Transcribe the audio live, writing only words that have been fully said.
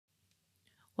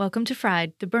Welcome to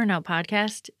Fried, the Burnout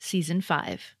Podcast, Season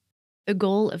 5. The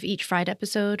goal of each Fried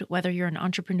episode, whether you're an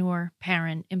entrepreneur,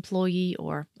 parent, employee,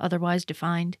 or otherwise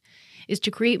defined, is to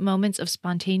create moments of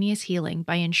spontaneous healing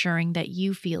by ensuring that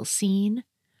you feel seen,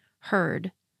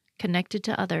 heard, connected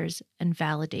to others, and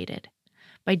validated.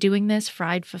 By doing this,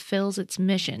 Fried fulfills its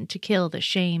mission to kill the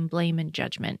shame, blame, and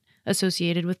judgment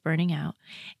associated with burning out,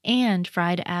 and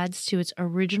Fried adds to its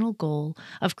original goal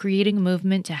of creating a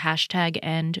movement to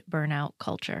 #end burnout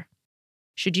culture.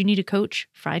 Should you need a coach,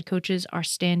 Fried coaches are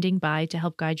standing by to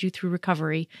help guide you through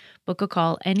recovery. Book a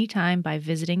call anytime by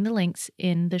visiting the links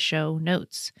in the show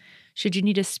notes. Should you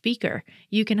need a speaker,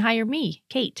 you can hire me,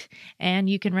 Kate, and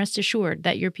you can rest assured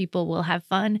that your people will have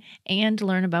fun and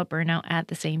learn about burnout at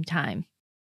the same time.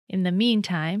 In the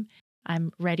meantime,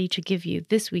 I'm ready to give you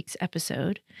this week's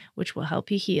episode, which will help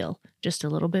you heal just a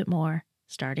little bit more,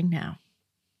 starting now.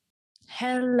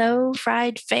 Hello,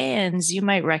 Fried fans. You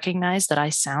might recognize that I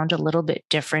sound a little bit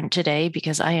different today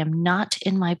because I am not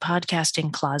in my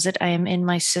podcasting closet. I am in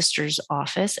my sister's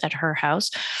office at her house.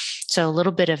 So a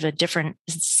little bit of a different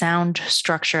sound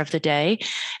structure of the day.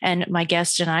 And my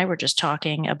guest and I were just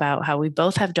talking about how we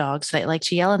both have dogs that like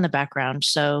to yell in the background.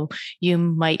 So you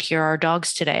might hear our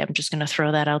dogs today. I'm just going to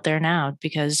throw that out there now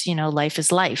because, life is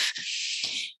life.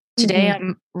 Today,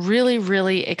 I'm really,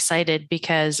 really excited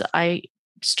because I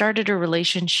started a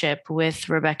relationship with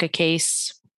Rebecca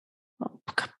Case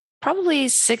probably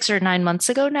 6 or 9 months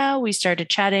ago now. We started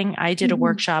chatting. I did a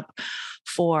workshop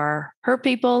for her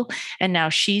people, and now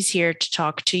she's here to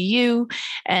talk to you.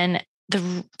 And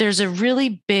there's a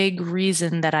really big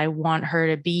reason that I want her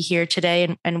to be here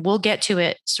today. And we'll get to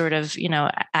it sort of,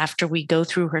 after we go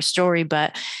through her story.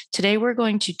 But today we're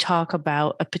going to talk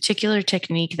about a particular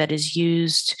technique that is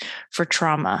used for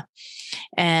trauma.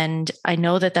 And I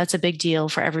know that that's a big deal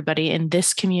for everybody in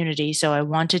this community. So I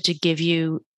wanted to give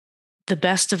you the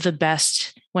best of the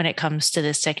best when it comes to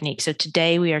this technique. So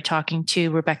today we are talking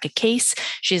to Rebecca Case.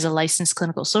 She's a licensed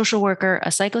clinical social worker, a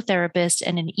psychotherapist,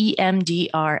 and an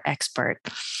EMDR expert.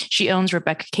 She owns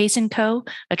Rebecca Case & Co.,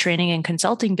 a training and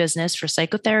consulting business for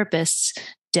psychotherapists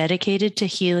dedicated to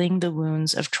healing the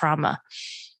wounds of trauma.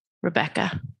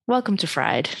 Rebecca, welcome to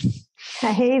Fried.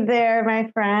 Hey there, my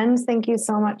friends. Thank you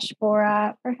so much for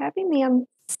having me. I'm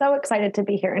so excited to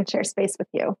be here and share space with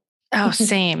you. Oh,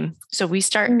 same. So we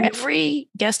start every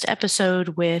guest episode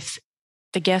with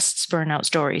the guest's burnout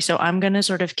story. So I'm going to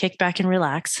sort of kick back and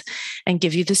relax and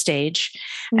give you the stage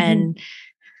and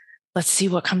let's see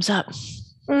what comes up.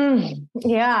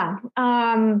 Yeah.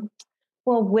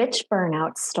 Well, which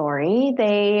burnout story?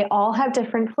 They all have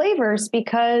different flavors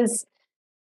because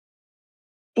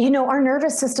our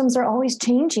nervous systems are always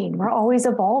changing. We're always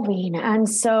evolving. And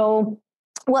so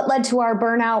what led to our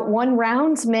burnout one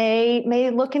round may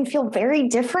look and feel very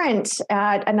different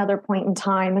at another point in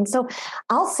time. And so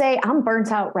I'll say I'm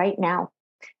burnt out right now.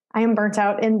 I am burnt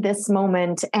out in this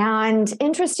moment. And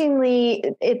interestingly,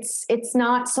 it's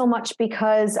not so much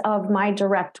because of my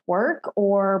direct work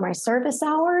or my service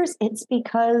hours. It's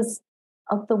because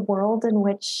of the world in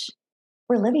which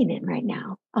we're living in right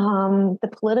now. The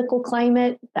political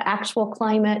climate, the actual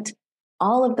climate,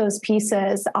 all of those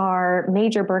pieces are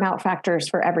major burnout factors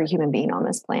for every human being on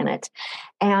this planet.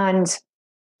 And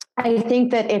I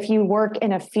think that if you work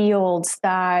in a field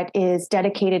that is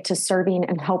dedicated to serving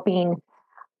and helping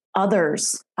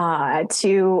others,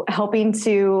 to helping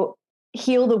to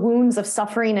heal the wounds of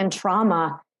suffering and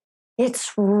trauma,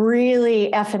 it's really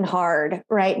effing hard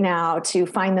right now to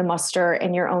find the muster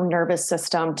in your own nervous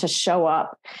system to show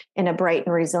up in a bright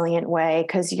and resilient way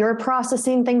because you're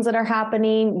processing things that are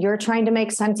happening. You're trying to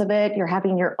make sense of it. You're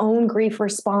having your own grief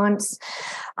response.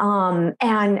 And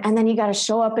then you got to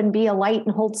show up and be a light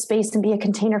and hold space and be a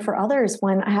container for others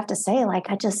when I have to say,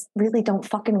 I just really don't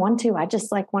fucking want to. I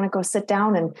just want to go sit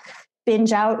down and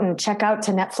binge out and check out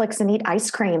to Netflix and eat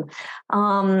ice cream.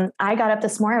 I got up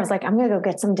this morning. I was like, I'm going to go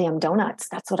get some damn donuts.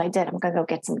 That's what I did. I'm going to go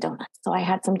get some donuts. So I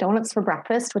had some donuts for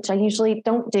breakfast, which I usually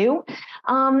don't do.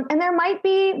 And there might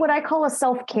be what I call a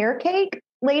self-care cake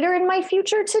later in my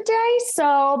future today.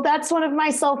 So that's one of my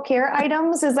self-care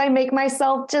items is I make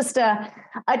myself just a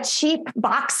cheap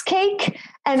box cake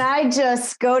and I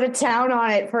just go to town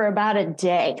on it for about a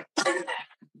day.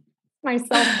 My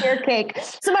self-care cake.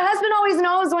 So my husband always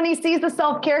knows when he sees the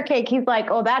self-care cake, he's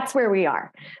like, oh, that's where we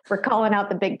are. We're calling out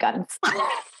the big guns.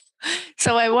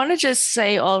 So I want to just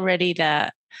say already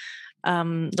that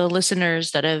the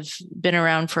listeners that have been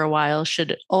around for a while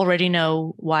should already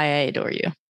know why I adore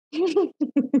you.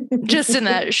 Just in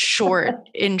that short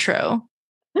intro.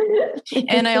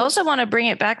 And I also want to bring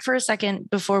it back for a second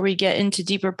before we get into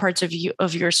deeper parts of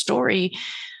your story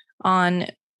on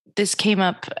this came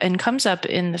up and comes up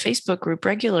in the Facebook group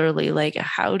regularly. Like,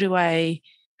 how do I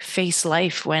face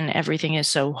life when everything is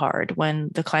so hard, when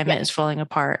the climate is falling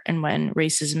apart, and when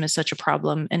racism is such a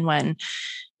problem, and when,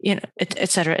 et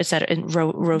cetera, and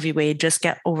Roe v. Wade just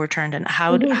get overturned, and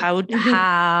how do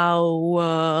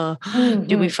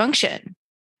we function?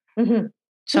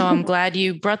 So I'm glad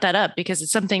you brought that up, because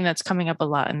it's something that's coming up a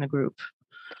lot in the group.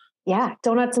 Yeah,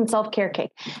 donuts and self-care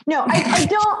cake. No, I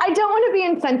don't want to be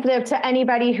insensitive to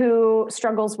anybody who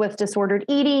struggles with disordered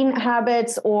eating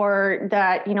habits, or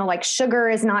that, like sugar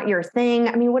is not your thing.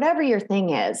 I mean, whatever your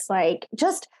thing is, like,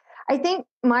 I think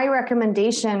my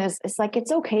recommendation is like,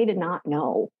 it's okay to not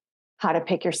know how to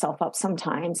pick yourself up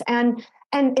sometimes. And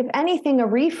if anything, a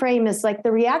reframe is like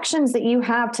the reactions that you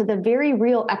have to the very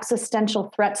real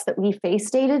existential threats that we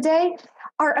face day to day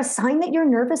are a sign that your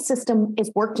nervous system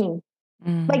is working.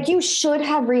 Like, you should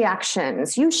have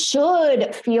reactions. You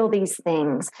should feel these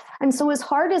things. And so as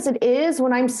hard as it is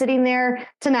when I'm sitting there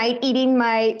tonight eating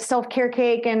my self-care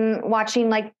cake and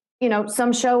watching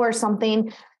some show or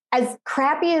something, as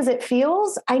crappy as it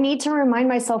feels, I need to remind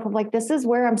myself of like, this is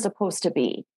where I'm supposed to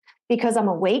be, because I'm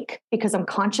awake, because I'm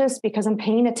conscious, because I'm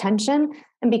paying attention,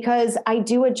 and because I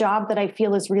do a job that I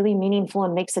feel is really meaningful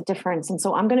and makes a difference. And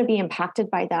so I'm going to be impacted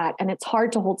by that. And it's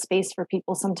hard to hold space for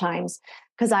people sometimes,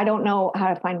 because I don't know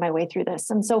how to find my way through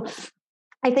this. And so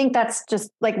I think that's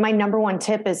just like my number one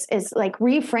tip is like,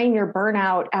 reframe your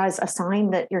burnout as a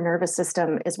sign that your nervous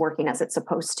system is working as it's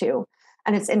supposed to.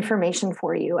 And it's information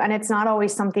for you. And it's not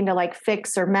always something to like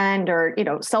fix or mend or,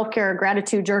 self-care or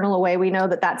gratitude journal away. We know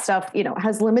that stuff,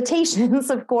 has limitations,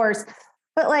 of course,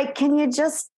 but like, can you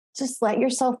just let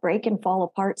yourself break and fall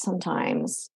apart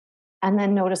sometimes, and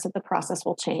then notice that the process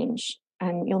will change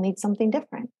and you'll need something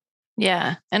different.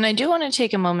 Yeah. And I do want to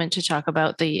take a moment to talk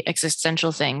about the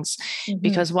existential things,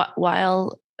 because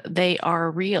while they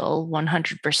are real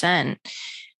 100%,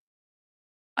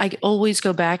 I always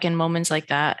go back in moments like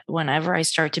that. Whenever I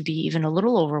start to be even a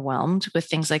little overwhelmed with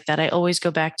things like that, I always go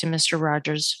back to Mr.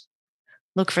 Rogers'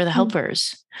 look for the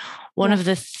helpers. One of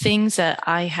the things that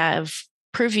I have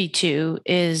privy to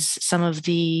is some of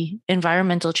the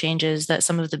environmental changes that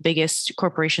some of the biggest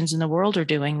corporations in the world are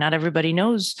doing. Not everybody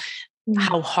knows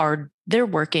how hard they're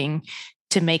working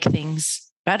to make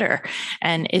things better.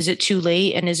 And is it too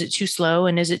late? And is it too slow?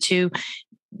 And is it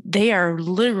they are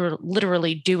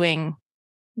literally doing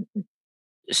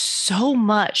so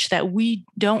much that we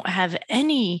don't have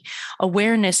any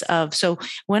awareness of. So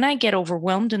when I get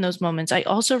overwhelmed in those moments, I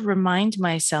also remind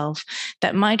myself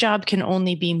that my job can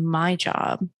only be my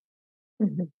job.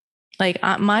 Like,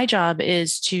 my job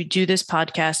is to do this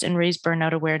podcast and raise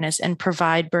burnout awareness and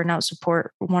provide burnout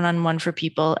support one-on-one for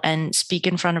people and speak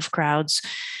in front of crowds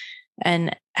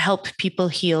and help people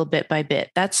heal bit by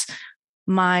bit. That's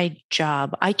my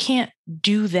job. I can't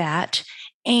do that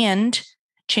and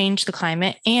change the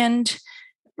climate and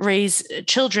raise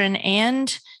children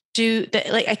and do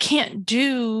that. Like, I can't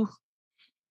do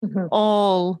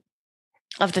all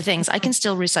of the things. I can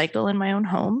still recycle in my own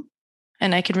home,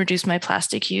 and I can reduce my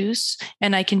plastic use,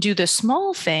 and I can do the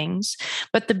small things,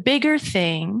 but the bigger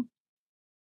thing,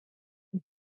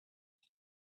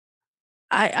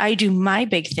 I do my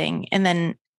big thing. And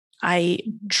then I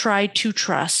try to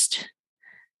trust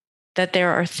that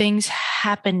there are things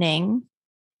happening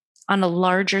on a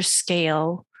larger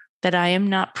scale that I am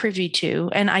not privy to.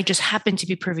 And I just happen to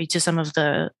be privy to some of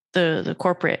the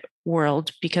corporate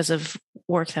world because of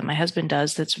work that my husband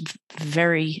does that's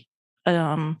very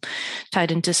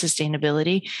tied into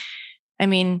sustainability. I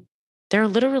mean, they're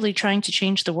literally trying to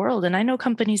change the world. And I know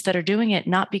companies that are doing it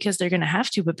not because they're going to have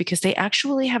to, but because they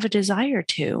actually have a desire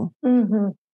to.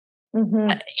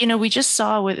 We just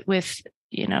saw with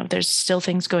there's still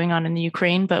things going on in the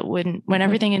Ukraine, but when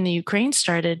everything in the Ukraine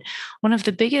started, one of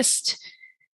the biggest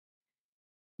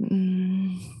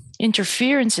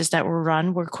interferences that were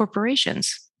run were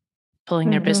corporations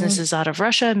pulling their businesses out of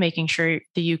Russia, making sure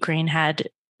the Ukraine had,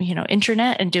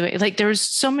 internet, and doing like there was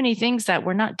so many things that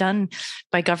were not done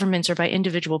by governments or by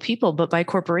individual people, but by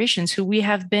corporations who we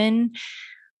have been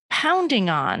pounding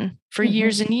on for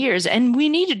years and years, and we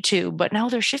needed to, but now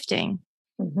they're shifting.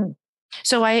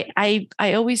 So I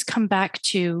always come back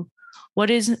to,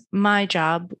 what is my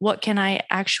job? What can I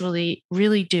actually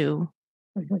really do?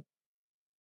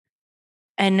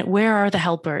 And where are the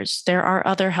helpers? There are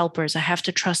other helpers. I have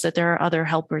to trust that there are other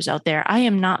helpers out there. I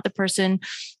am not the person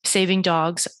saving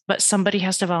dogs, but somebody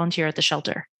has to volunteer at the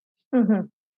shelter.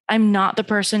 I'm not the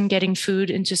person getting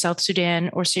food into South Sudan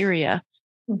or Syria,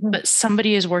 but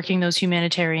somebody is working those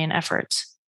humanitarian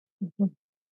efforts.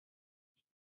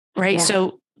 Right. Yeah.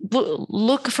 So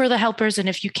look for the helpers. And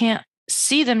if you can't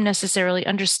see them necessarily,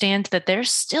 understand that they're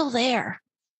still there.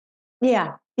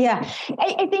 Yeah. Yeah.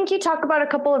 I think you talk about a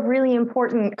couple of really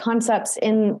important concepts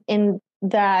in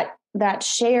that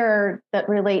share that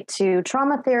relate to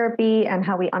trauma therapy and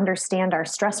how we understand our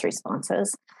stress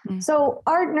responses. Mm. So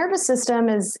our nervous system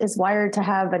is wired to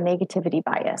have a negativity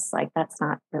bias. Like that's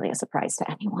not really a surprise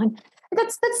to anyone.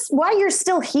 That's why you're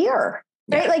still here.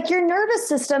 Right? Like your nervous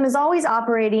system is always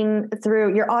operating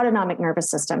through your autonomic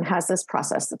nervous system has this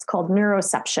process that's called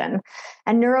neuroception.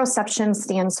 And neuroception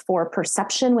stands for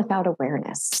perception without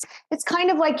awareness. It's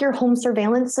kind of like your home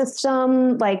surveillance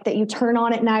system, like that you turn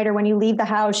on at night or when you leave the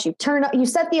house, you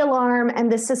set the alarm and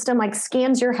the system like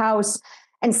scans your house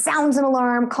and sounds an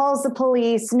alarm, calls the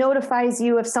police, notifies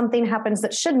you if something happens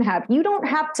that shouldn't have. You don't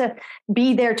have to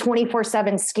be there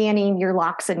 24/7 scanning your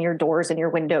locks and your doors and your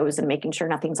windows and making sure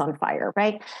nothing's on fire,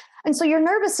 right? And so your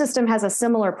nervous system has a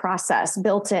similar process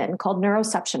built in called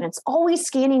neuroception. It's always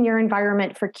scanning your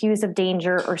environment for cues of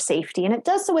danger or safety, and it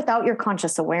does so without your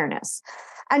conscious awareness.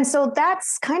 And so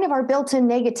that's kind of our built-in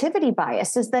negativity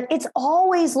bias, is that it's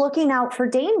always looking out for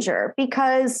danger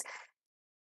because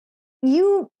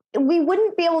we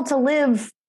wouldn't be able to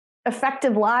live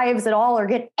effective lives at all or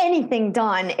get anything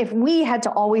done if we had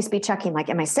to always be checking, like,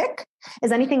 am I sick?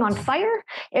 Is anything on fire?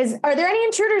 Are there any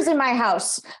intruders in my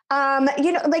house?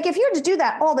 Like if you had to do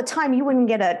that all the time, you wouldn't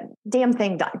get a damn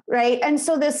thing done, right? And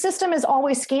so the system is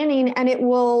always scanning, and it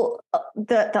will,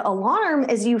 the alarm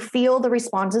is you feel the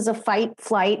responses of fight,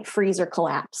 flight, freeze, or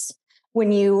collapse when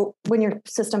your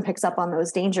system picks up on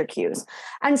those danger cues.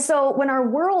 And so when our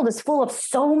world is full of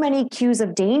so many cues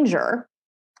of danger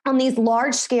on these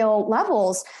large scale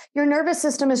levels, your nervous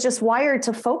system is just wired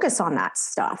to focus on that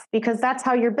stuff because that's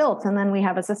how you're built. And then we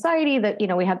have a society that,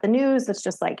 we have the news that's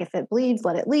just like, if it bleeds,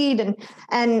 let it lead.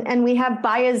 And we have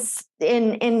bias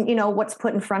in what's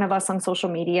put in front of us on social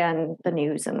media and the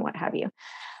news and what have you.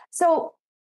 So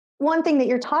one thing that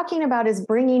you're talking about is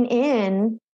bringing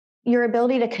in your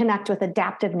ability to connect with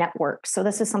adaptive networks. So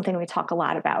this is something we talk a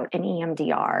lot about in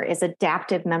EMDR, is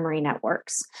adaptive memory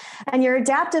networks. And your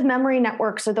adaptive memory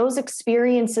networks are those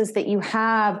experiences that you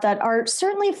have that are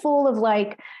certainly full of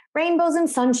like rainbows and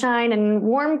sunshine and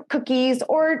warm cookies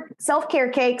or self-care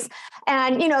cakes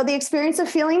and, the experience of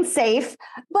feeling safe.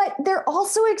 But they're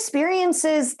also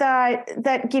experiences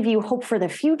that give you hope for the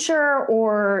future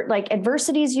or like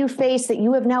adversities you face that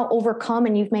you have now overcome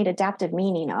and you've made adaptive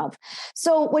meaning of.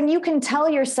 So when you can tell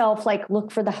yourself, like, look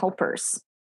for the helpers,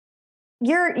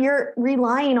 you're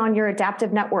relying on your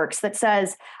adaptive networks that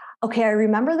says, okay, I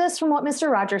remember this from what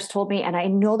Mr. Rogers told me, and I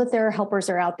know that there are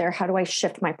helpers are out there. How do I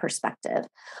shift my perspective?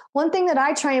 One thing that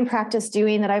I try and practice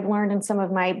doing that I've learned in some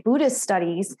of my Buddhist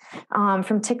studies from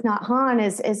Thich Nhat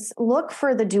Hanh is look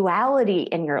for the duality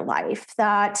in your life.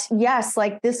 That yes,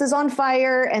 like this is on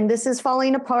fire and this is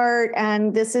falling apart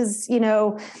and this is,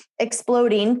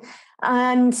 exploding,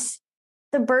 and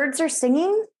the birds are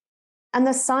singing and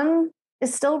the sun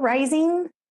is still rising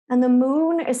and the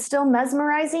moon is still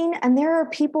mesmerizing, and there are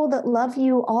people that love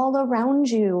you all around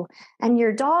you, and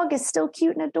your dog is still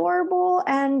cute and adorable,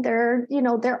 and there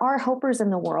are helpers in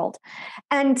the world.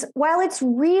 And while it's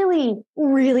really,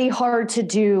 really hard to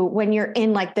do when you're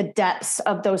in like the depths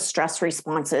of those stress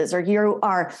responses, or you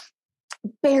are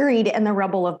buried in the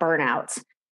rubble of burnout,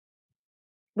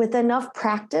 with enough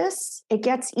practice, it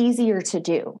gets easier to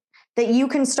do. That you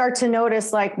can start to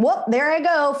notice like, whoop, there I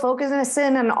go,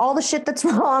 focusing on all the shit that's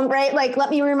wrong, right? Like, let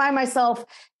me remind myself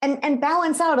and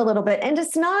balance out a little bit. And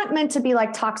it's not meant to be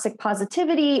like toxic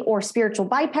positivity or spiritual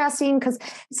bypassing, because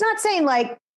it's not saying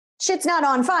like, shit's not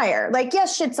on fire. Like,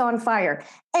 yes, shit's on fire.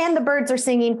 And the birds are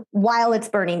singing while it's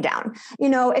burning down.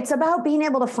 It's about being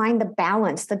able to find the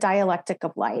balance, the dialectic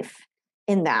of life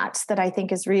in that I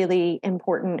think is really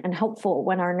important and helpful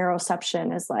when our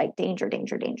neuroception is like danger,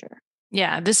 danger, danger.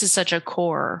 Yeah, this is such a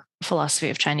core philosophy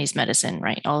of Chinese medicine,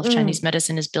 right? All of Chinese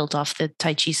medicine is built off the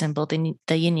Tai Chi symbol, the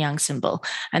yin yang symbol.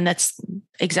 And that's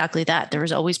exactly that. There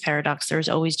is always paradox. There is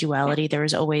always duality. There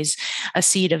is always a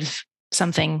seed of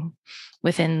something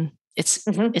within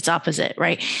its opposite,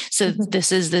 right? So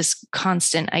this is this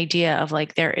constant idea of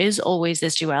like, there is always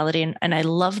this duality. And I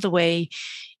love the way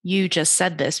you just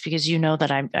said this, because you know that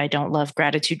I don't love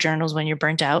gratitude journals when you're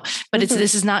burnt out, but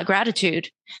this is not gratitude.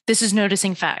 This is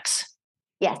noticing facts.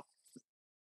 Yes.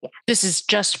 Yeah. This is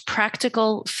just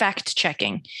practical fact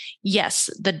checking. Yes,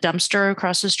 the dumpster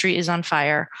across the street is on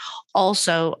fire.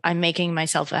 Also, I'm making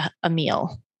myself a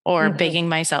meal or baking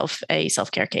myself a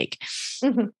self-care cake.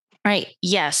 Right.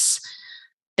 Yes.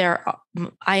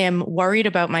 I am worried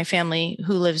about my family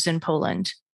who lives in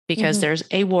Poland because there's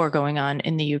a war going on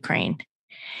in the Ukraine.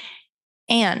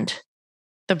 And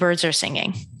the birds are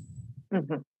singing.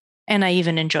 and I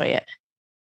even enjoy it.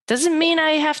 Doesn't mean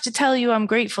I have to tell you I'm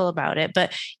grateful about it,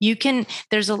 but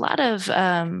there's a lot of,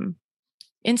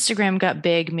 Instagram got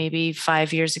big maybe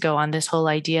 5 years ago on this whole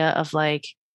idea of like,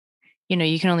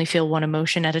 you can only feel one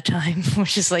emotion at a time,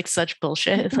 which is like such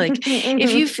bullshit. Like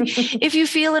if you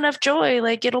feel enough joy,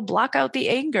 like it'll block out the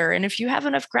anger. And if you have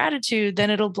enough gratitude,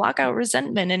 then it'll block out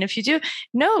resentment. And if you do,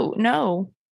 no,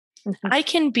 I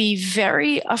can be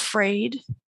very afraid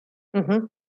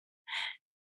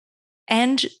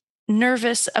and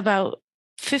nervous about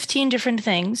 15 different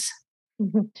things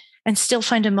and still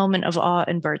find a moment of awe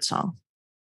and birdsong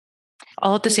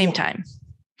all at the same time.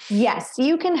 Yes,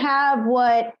 you can have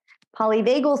what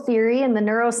polyvagal theory in the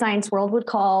neuroscience world would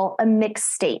call a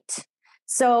mixed state.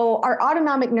 So our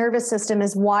autonomic nervous system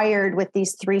is wired with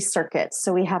these 3 circuits.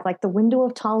 So we have like the window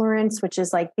of tolerance, which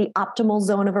is like the optimal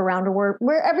zone of around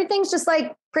where everything's just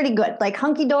like pretty good, like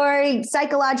hunky-dory,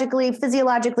 psychologically,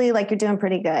 physiologically, like you're doing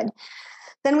pretty good.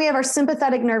 Then we have our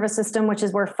sympathetic nervous system, which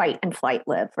is where fight and flight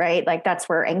live, right? Like that's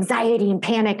where anxiety and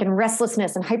panic and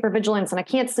restlessness and hypervigilance and I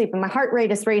can't sleep and my heart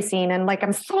rate is racing and like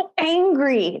I'm so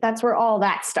angry. That's where all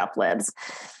that stuff lives.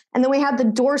 And then we have the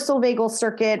dorsal vagal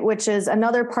circuit, which is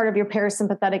another part of your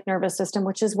parasympathetic nervous system,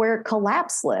 which is where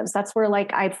collapse lives. That's where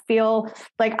like I feel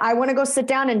like I want to go sit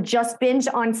down and just binge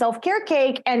on self-care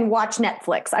cake and watch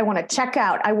Netflix. I want to check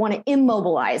out. I want to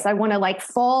immobilize. I want to like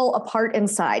fall apart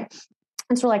inside.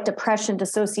 And so like depression,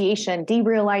 dissociation,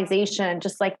 derealization,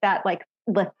 just like that, like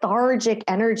lethargic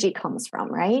energy comes from,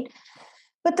 right?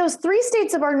 But those 3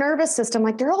 states of our nervous system,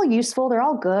 like they're all useful. They're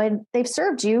all good. They've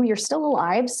served you. You're still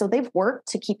alive. So they've worked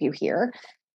to keep you here.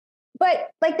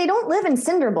 But like they don't live in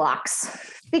cinder blocks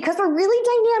because we're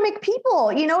really dynamic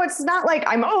people. It's not like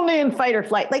I'm only in fight or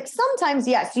flight. Like sometimes,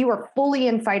 yes, you are fully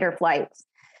in fight or flight.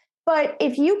 But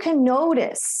if you can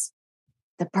notice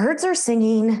the birds are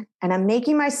singing and I'm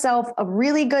making myself a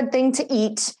really good thing to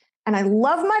eat and I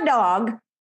love my dog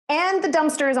and the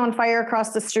dumpster is on fire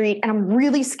across the street and I'm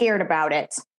really scared about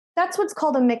it. That's what's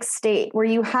called a mixed state, where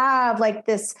you have like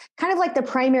this kind of like the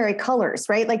primary colors,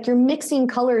 right? Like you're mixing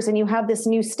colors and you have this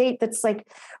new state that's like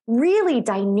really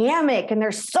dynamic and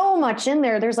there's so much in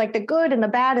there. There's like the good and the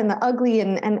bad and the ugly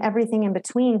and everything in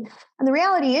between. And the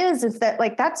reality is that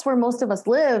like that's where most of us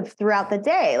live throughout the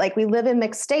day. Like we live in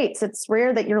mixed states. It's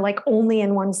rare that you're like only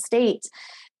in one state.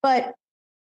 But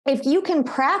if you can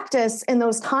practice in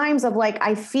those times of like,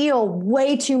 I feel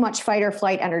way too much fight or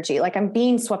flight energy, like I'm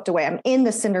being swept away, I'm in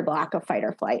the cinder block of fight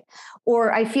or flight,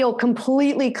 or I feel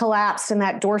completely collapsed in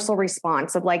that dorsal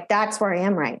response of like, that's where I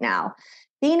am right now.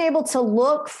 Being able to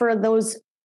look for those,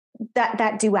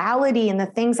 that duality and the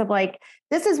things of like,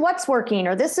 this is what's working,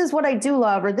 or this is what I do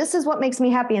love, or this is what makes me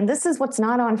happy, and this is what's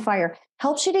not on fire,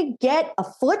 helps you to get a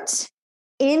foot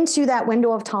into that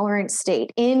window of tolerance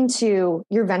state, into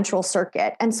your ventral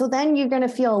circuit. And so then you're going to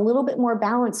feel a little bit more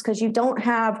balanced because you don't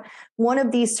have one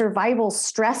of these survival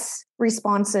stress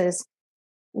responses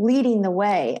leading the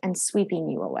way and sweeping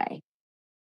you away.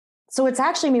 So it's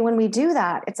actually, when we do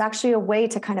that, it's actually a way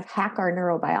to kind of hack our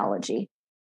neurobiology.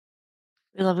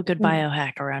 We love a good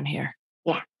biohack around here.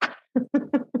 Yeah.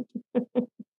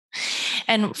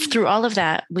 And through all of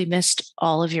that, we missed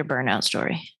all of your burnout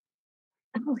story.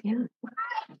 Oh, yeah.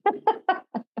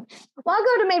 Well, I'll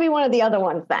go to maybe one of the other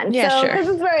ones then. Yeah, so sure. This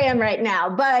is where I am right now,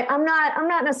 but I'm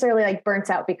not necessarily like burnt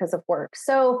out because of work.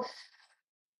 So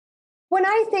when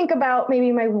I think about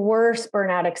maybe my worst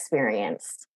burnout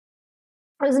experience,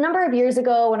 it was a number of years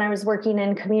ago when I was working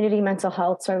in community mental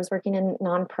health. So I was working in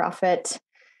nonprofit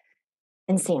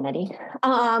insanity.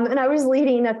 And I was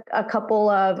leading a couple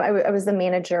of, I was the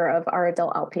manager of our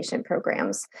adult outpatient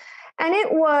programs. And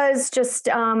it was just,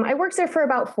 I worked there for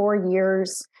about 4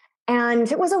 years.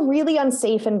 And it was a really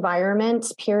unsafe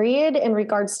environment, period, in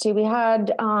regards to, we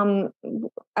had,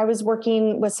 I was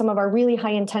working with some of our really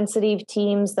high intensity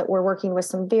teams that were working with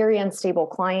some very unstable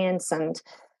clients. And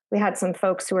we had some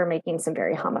folks who were making some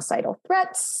very homicidal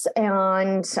threats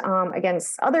and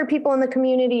against other people in the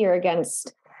community or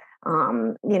against,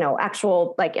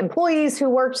 actual like employees who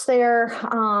worked there.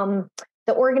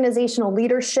 The organizational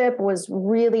leadership was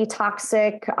really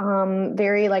toxic,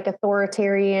 very like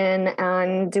authoritarian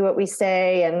and do what we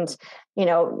say, and,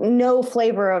 no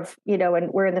flavor of,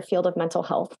 and we're in the field of mental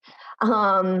health,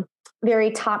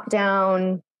 very top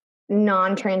down,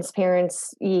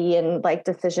 non-transparency and like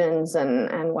decisions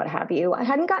and what have you. I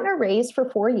hadn't gotten a raise for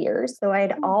 4 years, though I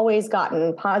had always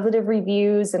gotten positive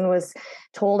reviews and was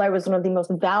told I was one of the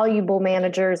most valuable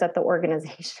managers at the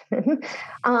organization.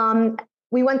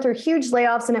 We went through huge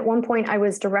layoffs, and at one point I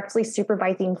was directly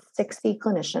supervising 60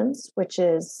 clinicians, which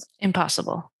is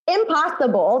impossible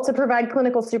to provide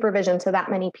clinical supervision to that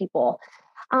many people.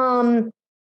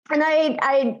 and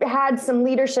I had some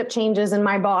leadership changes, and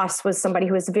my boss was somebody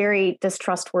who was very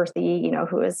distrustworthy,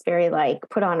 who was very like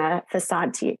put on a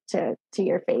facade to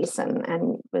your face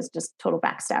and was just total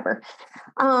backstabber.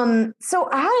 So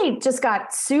I just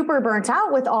got super burnt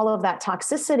out with all of that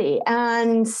toxicity,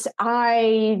 and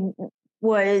I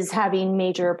was having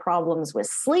major problems with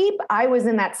sleep. I was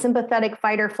in that sympathetic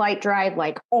fight or flight drive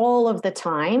like all of the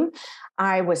time.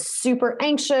 I was super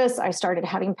anxious. I started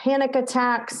having panic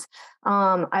attacks.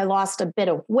 I lost a bit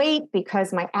of weight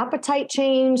because my appetite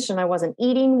changed and I wasn't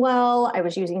eating well. I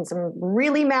was using some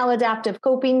really maladaptive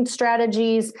coping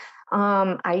strategies.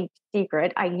 I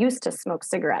used to smoke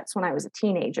cigarettes when I was a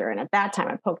teenager. And at that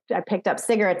time, I picked up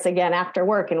cigarettes again after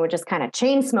work and would just kind of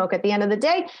chain smoke at the end of the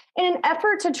day in an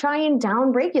effort to try and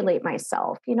down regulate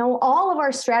myself. All of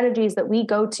our strategies that we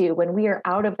go to when we are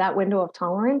out of that window of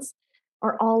tolerance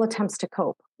are all attempts to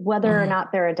cope, whether or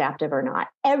not they're adaptive or not.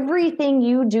 Everything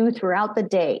you do throughout the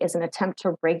day is an attempt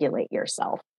to regulate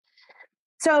yourself.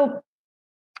 So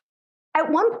at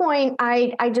one point,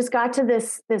 I just got to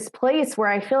this place where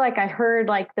I feel like I heard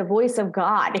like the voice of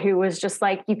God, who was just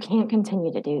like, you can't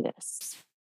continue to do this.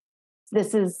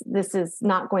 This is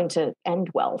not going to end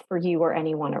well for you or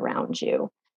anyone around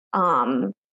you.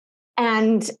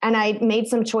 And I made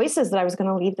some choices that I was going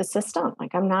to leave the system.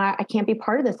 Like I can't be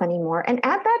part of this anymore. And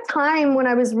at that time, when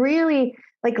I was really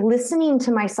like listening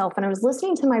to myself and I was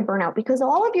listening to my burnout, because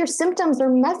all of your symptoms are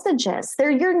messages. They're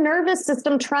your nervous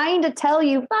system trying to tell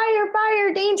you, fire,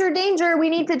 fire, danger, danger. We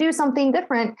need to do something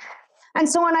different. And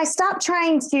so when I stopped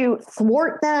trying to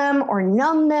thwart them or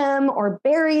numb them or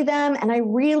bury them, and I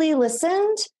really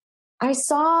listened, I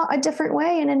saw a different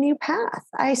way and a new path.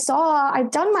 I've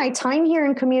done my time here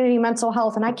in community mental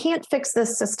health, and I can't fix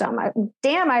this system.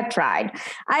 I've tried.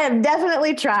 I have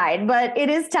definitely tried, but it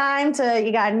is time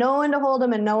you got no one to hold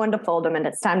them and no one to fold them, and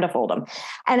it's time to fold them.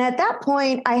 And at that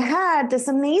point, I had this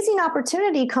amazing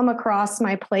opportunity come across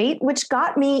my plate, which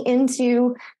got me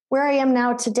into where I am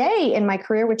now today in my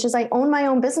career, which is I own my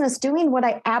own business doing what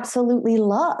I absolutely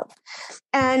love.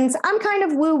 And I'm kind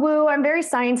of woo-woo. I'm very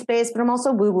science-based, but I'm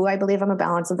also woo-woo. I believe I'm a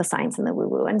balance of the science and the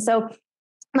woo-woo. And so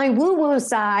my woo-woo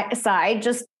side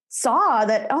just saw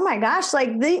that, oh my gosh,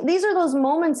 like these are those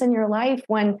moments in your life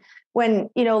when,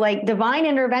 like divine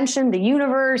intervention, the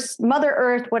universe, Mother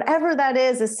Earth, whatever that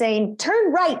is saying,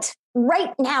 turn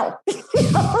right now,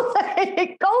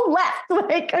 go left,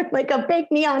 like a big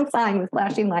neon sign with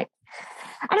flashing lights.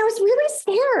 And I was really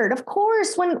scared, of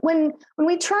course, when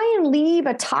we try and leave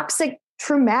a toxic,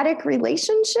 traumatic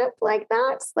relationship like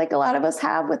that, like a lot of us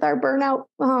have with our burnout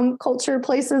culture,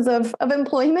 places of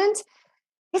employment.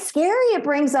 It's scary. It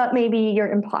brings up maybe your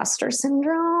imposter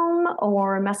syndrome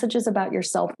or messages about your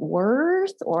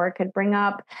self-worth, or it could bring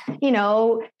up,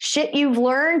 shit you've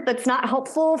learned that's not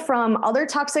helpful from other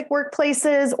toxic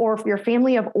workplaces or your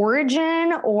family of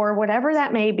origin or whatever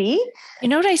that may be. You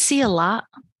know what I see a lot?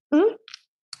 Mm-hmm.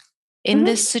 In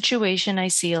this situation, I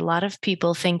see a lot of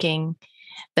people thinking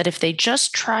that if they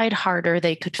just tried harder,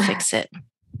 they could fix it.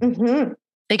 Mm-hmm.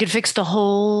 They could fix the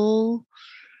whole.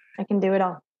 I can do it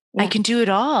all. Yeah. I can do it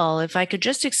all. If I could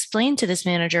just explain to this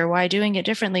manager why doing it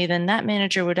differently, then that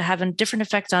manager would have a different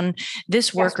effect on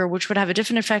this worker, which would have a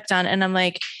different effect on. And I'm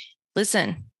like,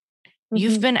 listen,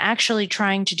 you've been actually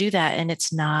trying to do that and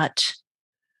it's not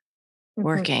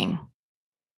working.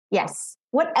 Yes.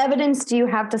 What evidence do you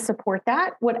have to support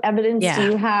that? What evidence do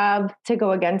you have to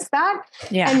go against that?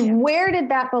 Yeah. And where did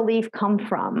that belief come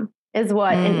from is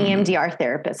what an EMDR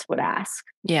therapist would ask.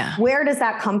 Yeah. Where does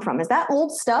that come from? Is that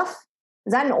old stuff?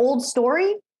 Is that an old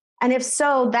story? And if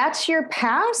so, that's your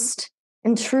past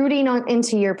intruding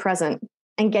into your present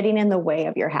and getting in the way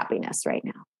of your happiness right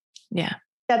now. Yeah.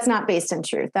 That's not based in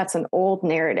truth. That's an old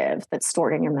narrative that's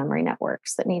stored in your memory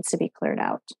networks that needs to be cleared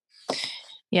out.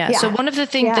 Yeah. So one of the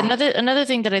things, another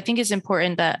thing that I think is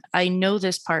important, that I know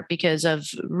this part because of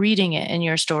reading it in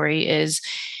your story, is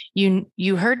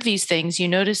you heard these things, you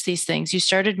noticed these things, you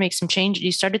started to make some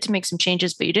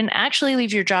changes, but you didn't actually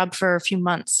leave your job for a few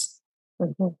months.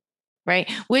 Mm-hmm.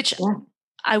 Right. Which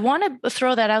I want to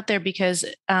throw that out there because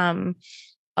a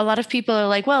lot of people are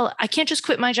like, well, I can't just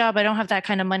quit my job. I don't have that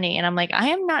kind of money. And I'm like, I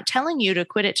am not telling you to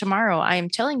quit it tomorrow. I am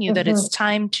telling you that it's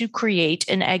time to create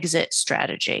an exit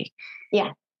strategy.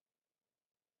 Yeah.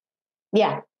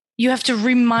 Yeah. You have to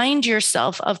remind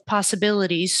yourself of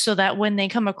possibilities so that when they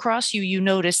come across you, you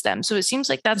notice them. So it seems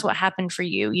like that's what happened for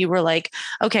you. You were like,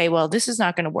 okay, well, this is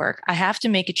not going to work. I have to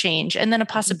make a change. And then a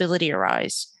possibility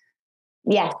arises.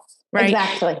 Yes, right?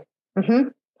 Exactly. Mm-hmm.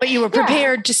 But you were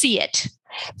prepared to see it.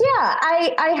 Yeah,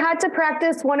 I had to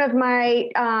practice one of my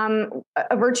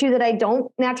a virtue that I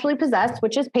don't naturally possess,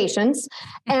 which is patience.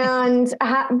 And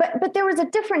but there was a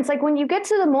difference. Like when you get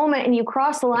to the moment and you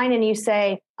cross the line and you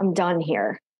say, "I'm done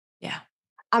here." Yeah.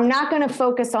 I'm not going to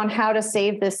focus on how to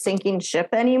save this sinking ship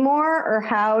anymore or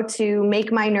how to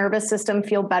make my nervous system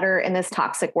feel better in this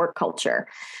toxic work culture.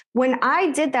 When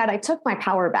I did that, I took my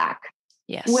power back.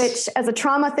 Yes. Which, as a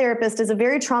trauma therapist, is a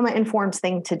very trauma-informed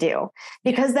thing to do.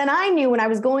 Because then I knew when I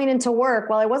was going into work,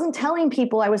 while I wasn't telling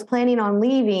people I was planning on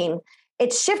leaving,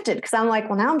 it shifted because I'm like,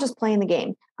 well, now I'm just playing the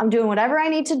game. I'm doing whatever I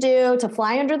need to do to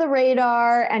fly under the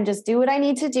radar and just do what I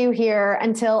need to do here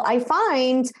until I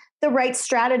find the right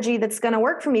strategy that's going to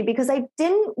work for me, because I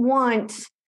didn't want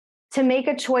to make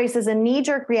a choice as a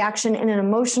knee-jerk reaction in an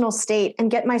emotional state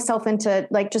and get myself into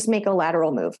like, just make a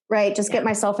lateral move, right? Just get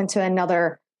myself into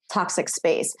another toxic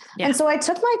space. Yeah. And so I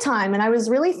took my time and I was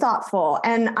really thoughtful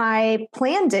and I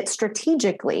planned it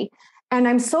strategically. And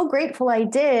I'm so grateful I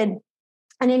did.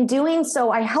 And in doing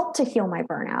so, I helped to heal my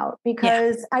burnout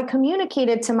because I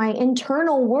communicated to my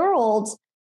internal world,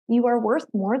 you are worth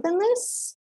more than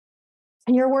this.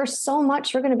 And you're worth so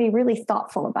much. We're going to be really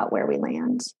thoughtful about where we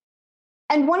land.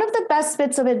 And one of the best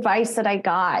bits of advice that I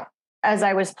got as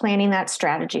I was planning that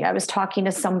strategy, I was talking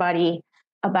to somebody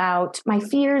about my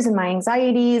fears and my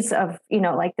anxieties of,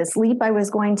 like this leap I was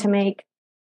going to make.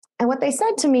 And what they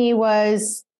said to me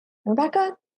was,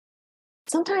 Rebecca,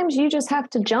 sometimes you just have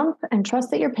to jump and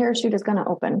trust that your parachute is going to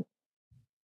open.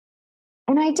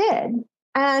 And I did.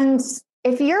 And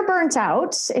if you're burnt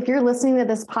out, if you're listening to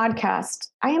this podcast,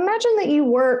 I imagine that you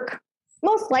work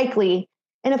most likely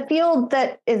in a field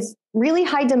that is really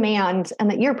high demand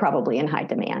and that you're probably in high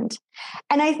demand.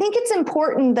 And I think it's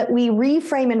important that we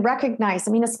reframe and recognize,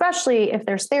 especially if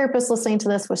there's therapists listening to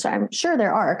this, which I'm sure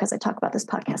there are, because I talk about this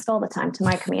podcast all the time to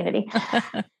my community.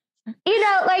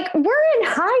 Like we're in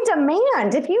high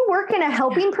demand. If you work in a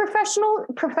helping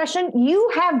profession,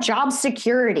 you have job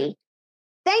security.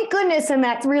 Thank goodness. And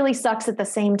that really sucks at the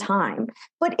same time.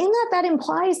 But in that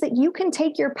implies that you can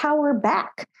take your power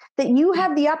back, that you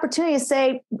have the opportunity to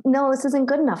say, no, this isn't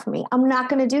good enough for me. I'm not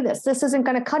going to do this. This isn't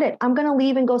going to cut it. I'm going to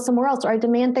leave and go somewhere else, or I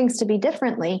demand things to be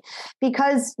differently,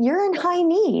 because you're in high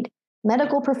need.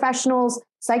 Medical professionals,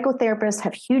 psychotherapists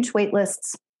have huge wait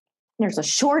lists. There's a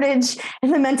shortage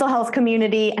in the mental health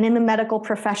community and in the medical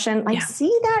profession.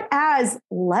 See that as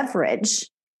leverage.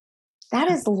 That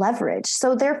is leverage.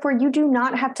 So therefore, you do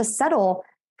not have to settle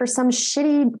for some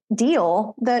shitty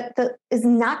deal that is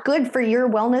not good for your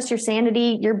wellness, your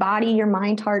sanity, your body, your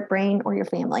mind, heart, brain, or your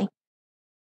family.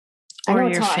 Or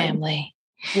your family.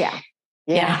 Yeah.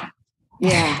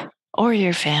 Or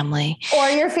your family. Or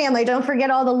your family. Don't forget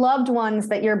all the loved ones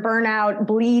that your burnout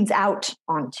bleeds out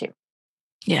onto.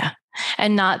 Yeah.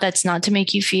 And that's not to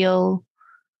make you feel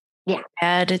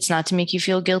bad. It's not to make you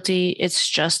feel guilty. It's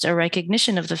just a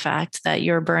recognition of the fact that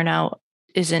your burnout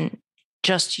isn't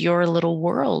just your little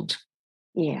world.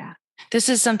 Yeah. This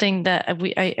is something that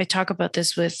I talk about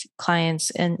this with clients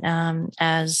and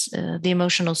as the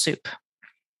emotional soup.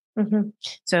 Mm-hmm.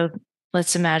 So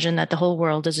let's imagine that the whole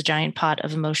world is a giant pot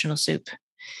of emotional soup.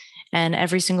 And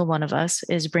every single one of us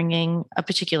is bringing a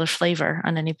particular flavor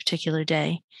on any particular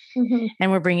day. Mm-hmm.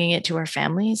 And we're bringing it to our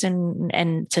families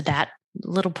and to that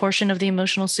little portion of the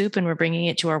emotional soup, and we're bringing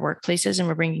it to our workplaces, and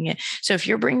we're bringing it. So if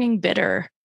you're bringing bitter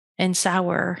and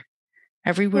sour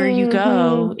everywhere you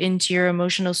go into your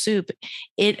emotional soup,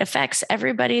 it affects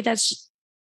everybody that's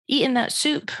eating that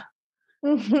soup,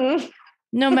 no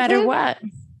matter what.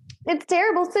 It's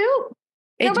terrible soup.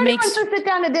 Nobody wants to sit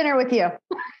down to dinner with you.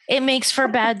 It makes for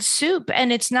bad soup,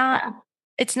 and it's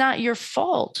not your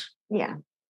fault. Yeah.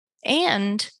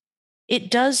 And it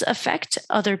does affect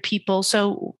other people.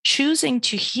 So choosing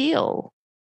to heal.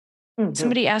 Mm-hmm.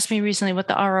 Somebody asked me recently what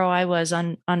the ROI was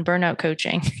on burnout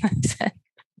coaching. I said,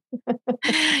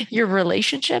 your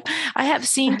relationship. I have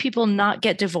seen people not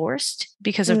get divorced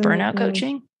because of burnout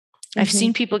coaching. Mm-hmm. I've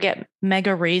seen people get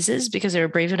mega raises because they were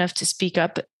brave enough to speak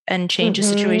up and change a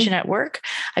situation at work.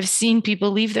 I've seen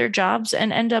people leave their jobs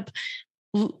and end up,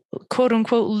 quote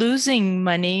unquote, losing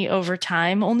money over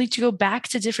time, only to go back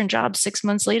to different jobs 6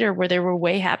 months later where they were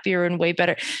way happier and way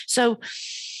better. So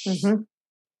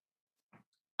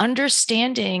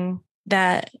understanding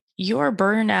that your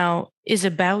burnout is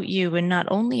about you and not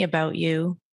only about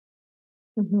you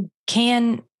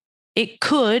it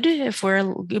could, if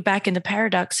we're back in the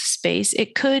paradox space,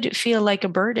 it could feel like a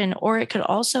burden, or it could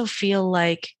also feel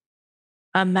like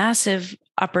a massive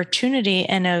opportunity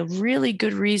and a really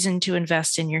good reason to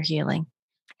invest in your healing.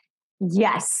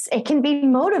 Yes, it can be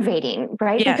motivating,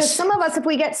 right? Yes. Because some of us, if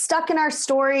we get stuck in our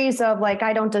stories of like,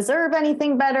 I don't deserve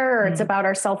anything better, or it's about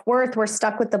our self-worth, we're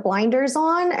stuck with the blinders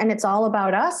on and it's all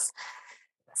about us.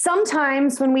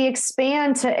 Sometimes when we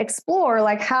expand to explore,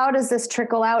 like, how does this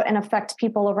trickle out and affect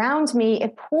people around me?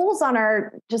 It pulls on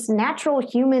our just natural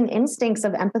human instincts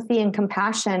of empathy and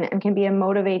compassion and can be a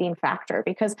motivating factor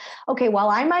because, okay, while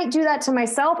I might do that to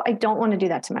myself, I don't want to do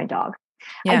that to my dog.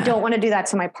 Yeah. I don't want to do that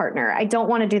to my partner. I don't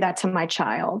want to do that to my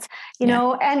child, you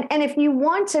know, and if you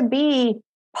want to be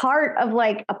part of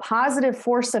like a positive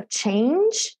force of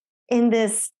change in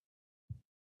this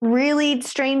really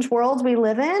strange world we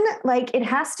live in, like it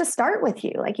has to start with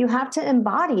you. Like you have to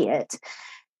embody it.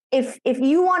 If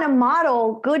you want to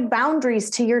model good boundaries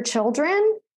to your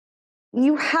children,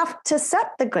 you have to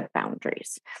set the good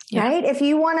boundaries, right? If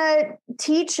you want to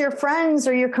teach your friends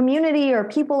or your community or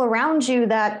people around you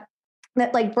that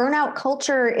like burnout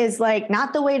culture is like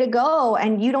not the way to go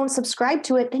and you don't subscribe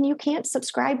to it, then you can't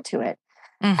subscribe to it.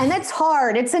 And that's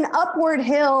hard. It's an upward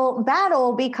hill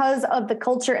battle because of the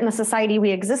culture and the society we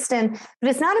exist in, but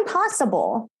it's not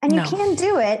impossible and you can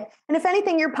do it. And if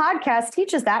anything, your podcast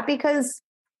teaches that because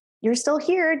you're still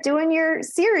here doing your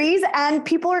series and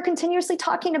people are continuously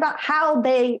talking about how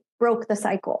they broke the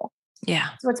cycle. Yeah.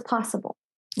 So it's possible.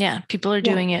 Yeah. People are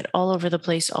doing it all over the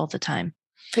place all the time.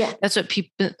 Yeah. That's what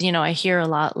people, you know, I hear a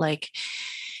lot, like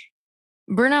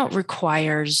burnout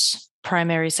requires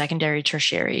primary, secondary,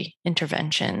 tertiary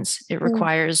interventions. It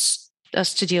requires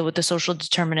us to deal with the social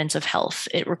determinants of health.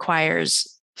 It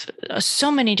requires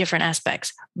so many different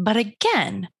aspects. But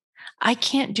again, I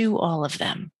can't do all of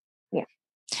them. Yeah.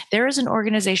 There is an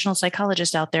organizational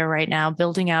psychologist out there right now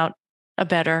building out a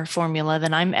better formula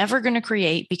than I'm ever going to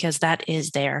create because that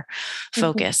is their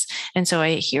focus. And so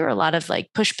I hear a lot of like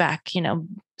pushback, you know,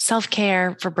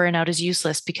 self-care for burnout is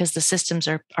useless because the systems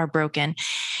are broken.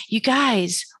 You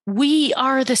guys, we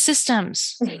are the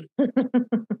systems. We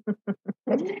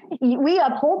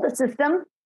uphold the system.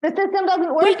 The system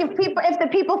doesn't work if the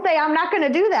people say, I'm not going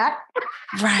to do that.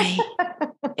 Right.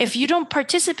 If you don't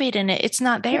participate in it, it's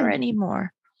not there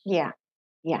anymore. Yeah.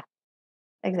 Yeah.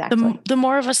 Exactly. The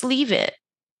more of us leave it,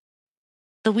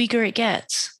 the weaker it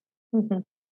gets.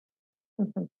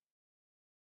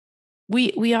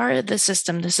 We are the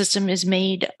system. The system is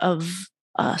made of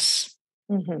us.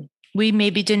 We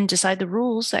maybe didn't decide the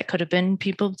rules. That could have been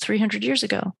people 300 years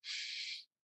ago.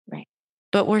 Right.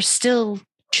 But we're still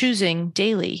choosing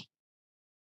daily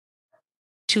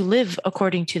to live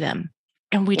according to them.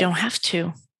 And we don't have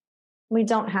to. We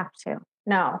don't have to.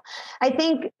 No. I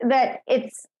think that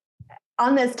it's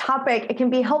on this topic, it can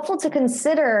be helpful to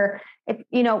consider if,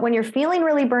 you know, when you're feeling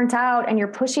really burnt out and you're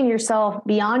pushing yourself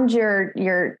beyond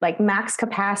your like max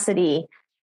capacity,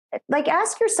 like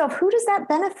ask yourself, who does that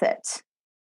benefit?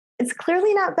 It's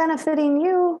clearly not benefiting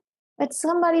you. It's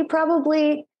somebody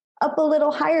probably up a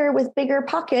little higher with bigger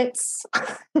pockets.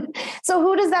 So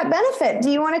who does that benefit?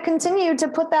 Do you want to continue to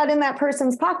put that in that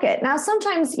person's pocket? Now,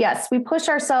 sometimes, yes, we push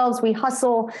ourselves, we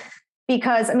hustle,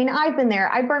 because I mean, I've been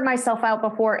there. I burnt myself out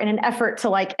before in an effort to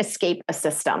like escape a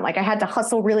system. Like I had to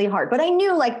hustle really hard, but I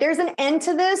knew like there's an end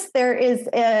to this. There is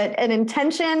an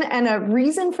intention and a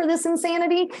reason for this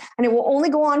insanity, and it will only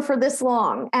go on for this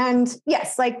long. And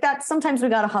yes, like that, sometimes we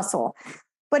got to hustle.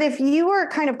 But if you are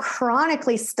kind of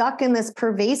chronically stuck in this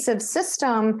pervasive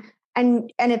system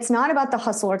and it's not about the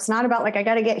hustle, or it's not about like, I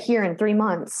got to get here in 3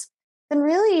 months, then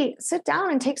really sit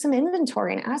down and take some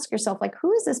inventory and ask yourself, like,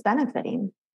 who is this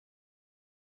benefiting?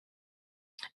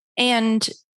 And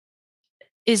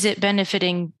is it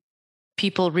benefiting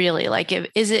people really? Like, if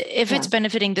it's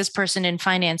benefiting this person in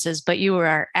finances, but you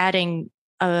are adding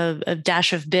a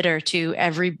dash of bitter to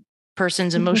every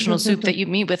person's emotional soup that you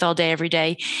meet with all day, every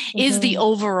day, is the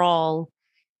overall,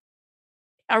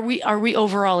 are we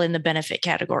overall in the benefit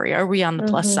category? Are we on the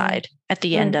plus side at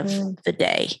the end of the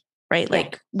day? Right?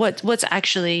 Like what's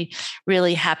actually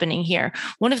really happening here?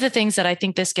 One of the things that I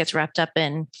think this gets wrapped up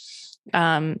in,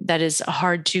 that is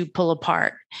hard to pull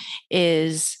apart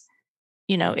is,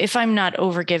 you know, if I'm not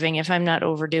overgiving, if I'm not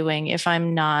overdoing, if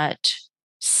I'm not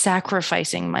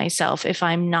sacrificing myself, if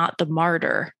I'm not the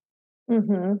martyr,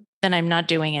 then I'm not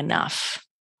doing enough.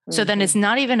 So then it's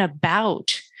not even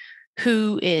about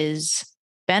who is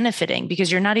benefiting,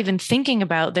 because you're not even thinking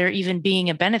about there even being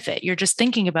a benefit. You're just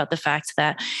thinking about the fact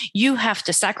that you have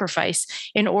to sacrifice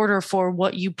in order for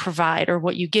what you provide or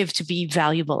what you give to be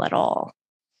valuable at all.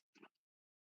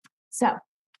 So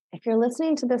if you're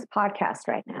listening to this podcast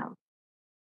right now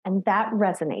and that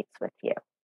resonates with you,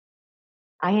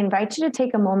 I invite you to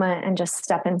take a moment and just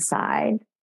step inside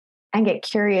and get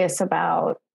curious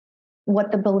about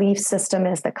what the belief system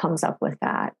is that comes up with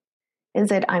that.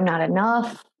 Is it I'm not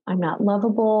enough? I'm not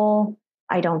lovable?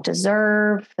 I don't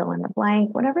deserve, fill in the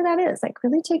blank, whatever that is. Like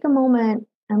really take a moment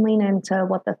and lean into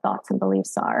what the thoughts and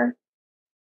beliefs are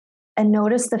and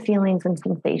notice the feelings and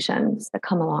sensations that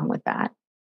come along with that.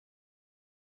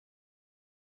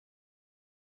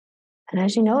 And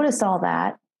as you notice all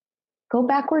that, go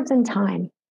backwards in time.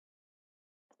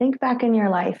 Think back in your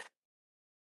life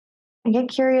and get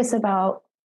curious about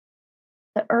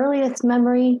the earliest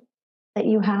memory that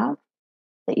you have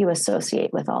that you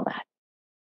associate with all that.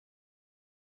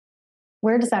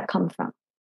 Where does that come from?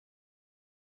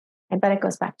 I bet it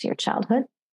goes back to your childhood.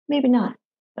 Maybe not,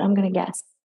 but I'm going to guess.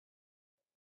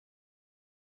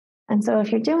 And so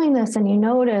if you're doing this and you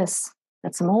notice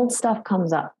that some old stuff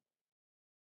comes up,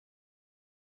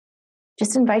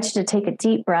 just invite you to take a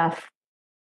deep breath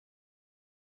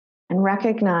and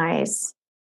recognize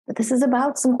that this is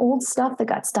about some old stuff that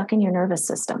got stuck in your nervous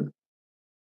system.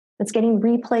 That's getting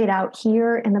replayed out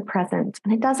here in the present.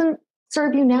 And it doesn't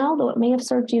serve you now, though it may have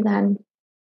served you then.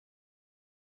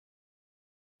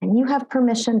 And you have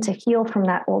permission to heal from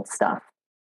that old stuff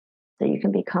so you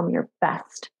can become your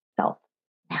best self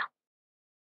now.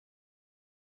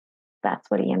 That's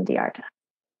what EMDR does.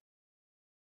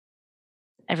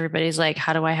 Everybody's like,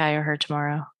 how do I hire her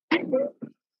tomorrow?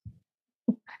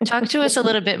 Talk to us a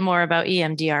little bit more about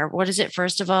EMDR. What is it,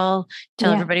 first of all?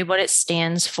 Tell everybody what it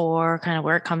stands for, kind of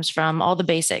where it comes from, all the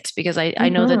basics, because I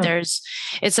know that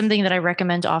it's something that I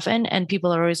recommend often and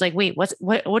people are always like, wait,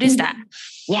 what is that?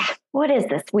 Yeah. What is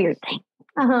this weird thing?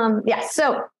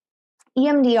 So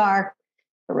EMDR,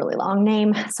 a really long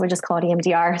name, so we just call it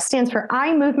EMDR, stands for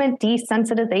Eye Movement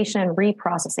Desensitization and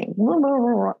Reprocessing.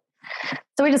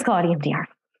 So we just call it EMDR.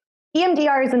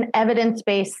 EMDR is an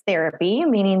evidence-based therapy,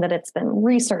 meaning that it's been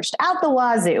researched out the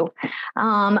wazoo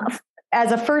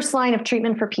as a first line of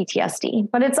treatment for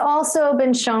PTSD. But it's also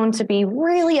been shown to be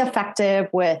really effective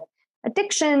with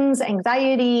addictions,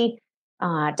 anxiety,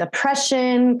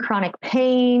 depression, chronic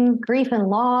pain, grief and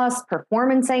loss,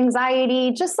 performance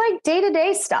anxiety, just like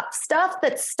day-to-day stuff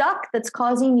that's stuck, that's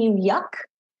causing you yuck.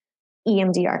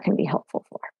 EMDR can be helpful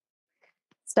for.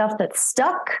 Stuff that's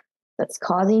stuck, that's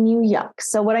causing you yuck.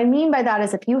 So what I mean by that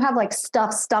is if you have like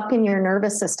stuff stuck in your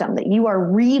nervous system that you are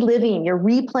reliving, you're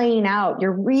replaying out,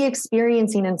 you're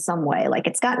re-experiencing in some way, like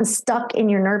it's gotten stuck in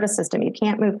your nervous system, you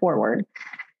can't move forward,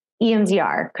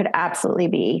 EMDR could absolutely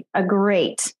be a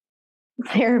great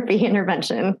therapy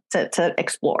intervention to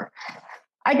explore.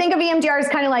 I think of EMDR as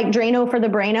kind of like Drano for the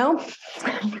braino.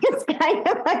 It's kind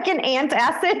of like an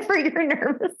antacid for your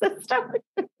nervous system.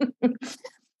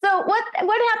 So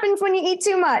what happens when you eat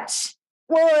too much?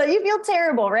 Well, you feel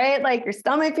terrible, right? Like your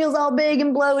stomach feels all big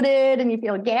and bloated and you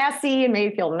feel gassy and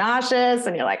maybe feel nauseous.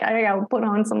 And you're like, I gotta put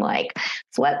on some like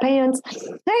sweatpants,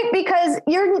 right? Because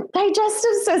your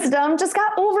digestive system just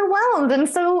got overwhelmed. And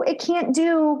so it can't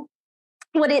do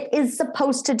what it is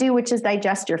supposed to do, which is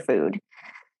digest your food.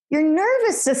 Your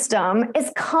nervous system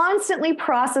is constantly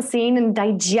processing and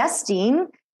digesting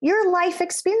your life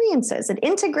experiences. It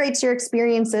integrates your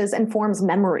experiences and forms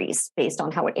memories based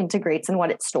on how it integrates and what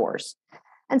it stores.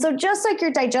 And so just like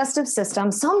your digestive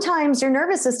system, sometimes your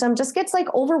nervous system just gets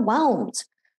like overwhelmed.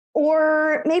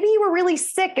 Or maybe you were really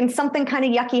sick and something kind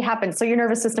of yucky happened. So your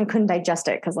nervous system couldn't digest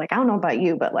it. Cause like, I don't know about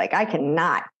you, but like I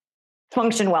cannot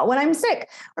function well when I'm sick.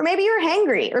 Or maybe you're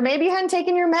hangry, or maybe you hadn't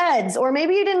taken your meds, or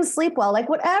maybe you didn't sleep well. Like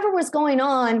whatever was going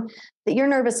on that your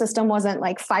nervous system wasn't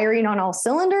like firing on all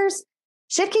cylinders,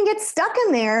 shit can get stuck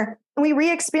in there and we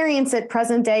re-experience it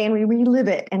present day and we relive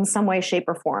it in some way, shape,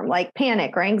 or form, like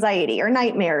panic or anxiety or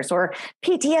nightmares or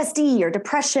PTSD or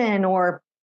depression or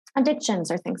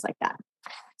addictions or things like that.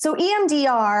 So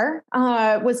EMDR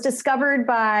was discovered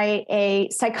by a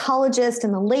psychologist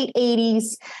in the late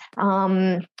 80s.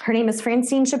 Her name is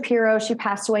Francine Shapiro. She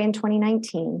passed away in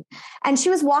 2019. And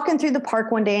she was walking through the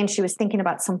park one day and she was thinking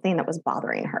about something that was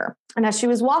bothering her. And as she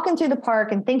was walking through the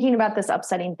park and thinking about this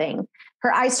upsetting thing,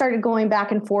 her eyes started going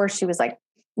back and forth. She was like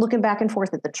looking back and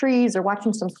forth at the trees or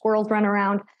watching some squirrels run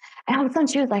around. And all of a sudden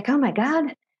she was like, oh my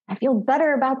God, I feel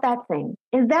better about that thing.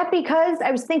 Is that because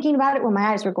I was thinking about it when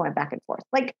my eyes were going back and forth?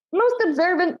 Like most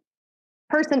observant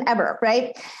person ever,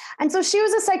 right? And so she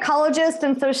was a psychologist.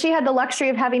 And so she had the luxury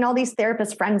of having all these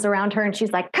therapist friends around her. And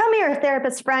she's like, come here,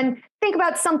 therapist friend, think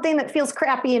about something that feels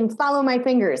crappy and follow my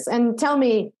fingers and tell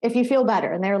me if you feel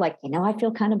better. And they were like, I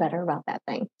feel kind of better about that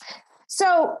thing.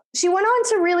 So she went on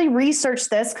to really research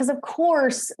this because, of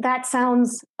course, that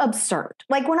sounds absurd.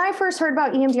 Like when I first heard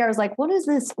about EMDR, I was like, what is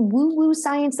this woo-woo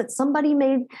science that somebody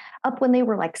made up when they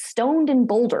were like stoned in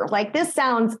Boulder? Like this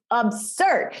sounds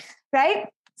absurd, right?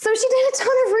 So she did a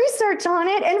ton of research on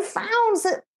it and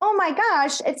oh my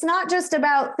gosh, it's not just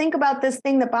about think about this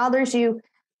thing that bothers you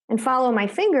and follow my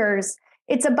fingers.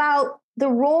 It's about the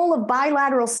role of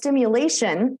bilateral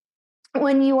stimulation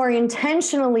when you are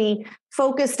intentionally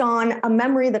focused on a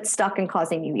memory that's stuck and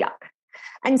causing you yuck.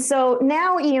 And so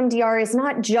now EMDR is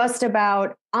not just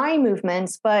about eye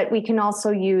movements, but we can also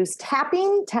use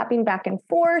tapping back and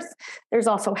forth. There's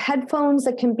also headphones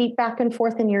that can beat back and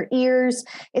forth in your ears.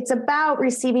 It's about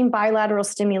receiving bilateral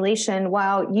stimulation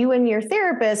while you and your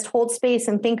therapist hold space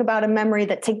and think about a memory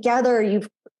that together you've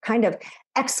kind of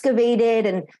excavated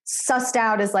and sussed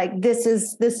out as like, this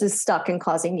is stuck and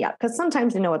causing yuck. Because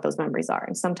sometimes you know what those memories are,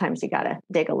 and sometimes you got to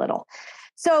dig a little.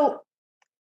 So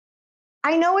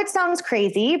I know it sounds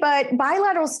crazy, but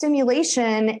bilateral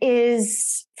stimulation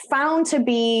is found to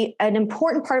be an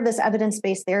important part of this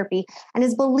evidence-based therapy and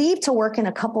is believed to work in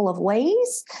a couple of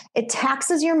ways. It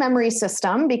taxes your memory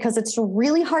system because it's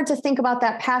really hard to think about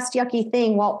that past yucky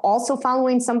thing while also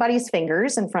following somebody's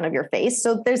fingers in front of your face.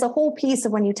 So there's a whole piece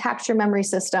of when you tax your memory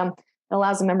system, it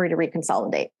allows the memory to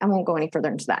reconsolidate. I won't go any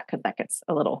further into that because that gets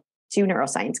a little too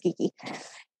neuroscience geeky.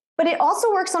 But it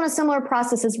also works on a similar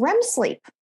process as REM sleep.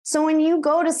 So when you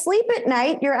go to sleep at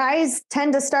night, your eyes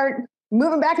tend to start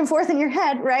moving back and forth in your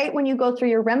head, right? When you go through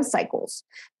your REM cycles.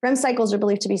 REM cycles are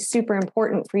believed to be super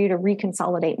important for you to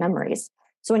reconsolidate memories.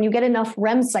 So when you get enough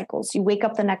REM cycles, you wake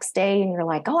up the next day and you're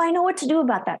like, oh, I know what to do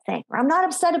about that thing, or I'm not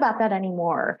upset about that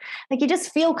anymore. Like you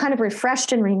just feel kind of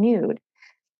refreshed and renewed.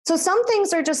 So some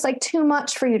things are just like too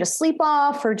much for you to sleep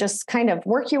off or just kind of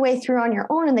work your way through on your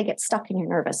own, and they get stuck in your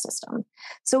nervous system.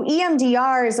 So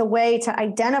EMDR is a way to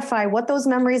identify what those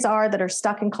memories are that are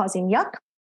stuck and causing yuck.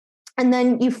 And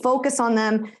then you focus on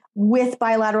them with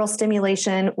bilateral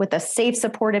stimulation with a safe,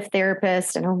 supportive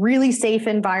therapist and a really safe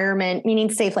environment, meaning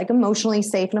safe, like emotionally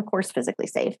safe and of course, physically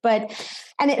safe.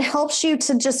 And it helps you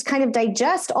to just kind of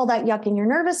digest all that yuck in your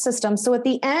nervous system. So at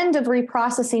the end of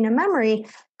reprocessing a memory,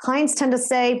 clients tend to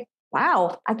say,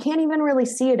 wow, I can't even really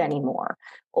see it anymore.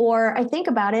 Or I think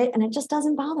about it and it just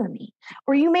doesn't bother me.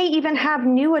 Or you may even have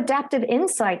new adaptive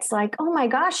insights like, oh my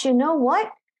gosh, you know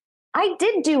what? I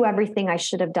did do everything I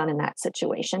should have done in that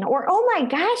situation. Or, oh my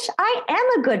gosh, I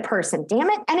am a good person, damn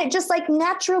it. And it just like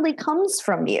naturally comes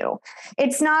from you.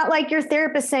 It's not like your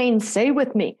therapist saying, say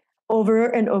with me over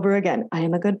and over again, I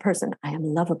am a good person. I am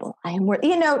lovable. I am worthy.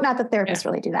 Not that therapists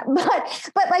really do that,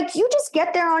 but like you just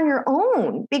get there on your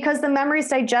own because the memory's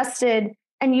digested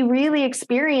and you really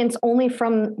experience it only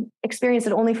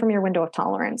from your window of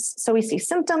tolerance. So we see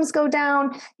symptoms go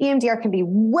down. EMDR can be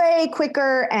way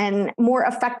quicker and more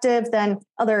effective than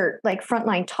other like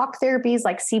frontline talk therapies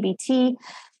like CBT.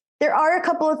 There are a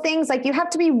couple of things like you have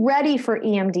to be ready for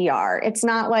EMDR. It's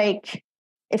not like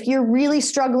if you're really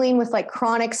struggling with like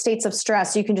chronic states of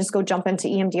stress, you can just go jump into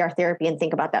EMDR therapy and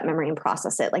think about that memory and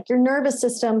process it. Like your nervous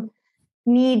system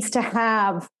needs to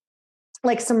have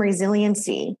like some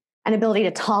resiliency and ability to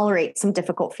tolerate some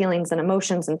difficult feelings and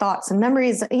emotions and thoughts and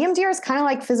memories. EMDR is kind of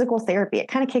like physical therapy. It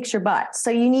kind of kicks your butt. So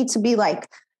you need to be like,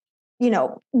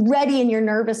 ready in your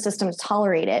nervous system to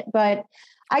tolerate it. But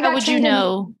how would you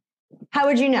know? How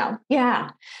would you know? Yeah.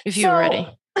 If you were ready.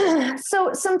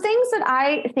 So some things that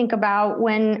I think about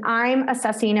when I'm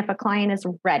assessing if a client is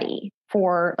ready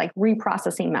for like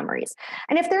reprocessing memories.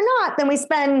 And if they're not, then we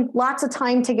spend lots of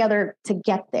time together to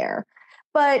get there.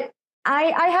 But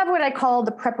I have what I call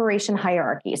the preparation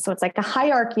hierarchy. So it's like a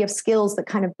hierarchy of skills that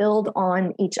kind of build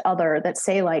on each other that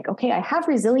say like, okay, I have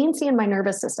resiliency in my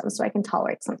nervous system, so I can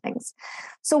tolerate some things.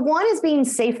 So one is being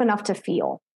safe enough to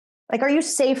feel. Like, are you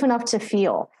safe enough to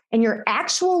feel in your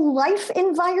actual life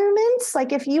environments?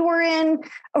 Like if you were in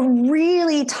a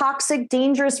really toxic,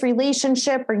 dangerous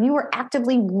relationship, or you were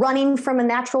actively running from a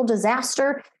natural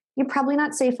disaster, you're probably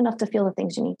not safe enough to feel the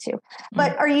things you need to.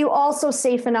 But are you also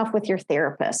safe enough with your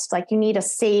therapist? Like you need a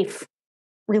safe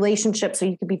relationship so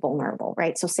you can be vulnerable,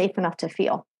 right? So safe enough to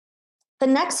feel. The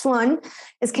next one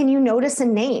is, can you notice a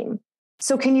name?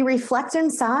 So can you reflect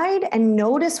inside and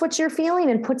notice what you're feeling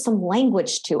and put some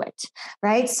language to it,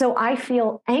 right? So I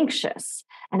feel anxious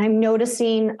and I'm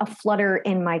noticing a flutter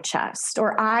in my chest,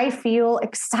 or I feel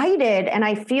excited and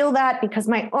I feel that because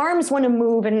my arms want to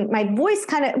move and my voice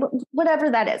kind of, whatever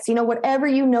that is, whatever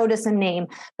you notice and name,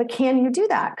 but can you do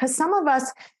that? Because some of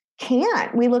us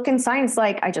can't. We look in science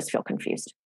like, I just feel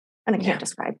confused and I can't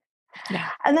describe. Yeah.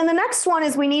 And then the next one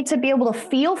is we need to be able to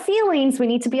feel feelings. We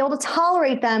need to be able to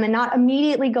tolerate them and not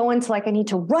immediately go into like, I need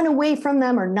to run away from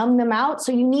them or numb them out.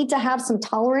 So you need to have some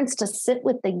tolerance to sit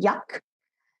with the yuck.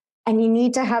 And you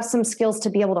need to have some skills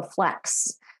to be able to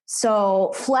flex.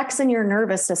 So flex in your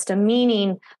nervous system,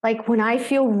 meaning like when I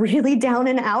feel really down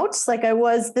and out, like I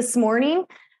was this morning,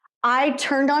 I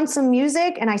turned on some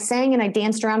music and I sang and I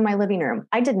danced around my living room.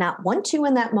 I did not want to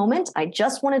in that moment. I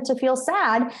just wanted to feel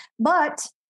sad, but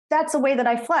that's a way that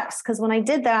I flex, because when I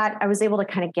did that, I was able to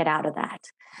kind of get out of that.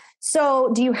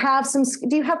 So do you have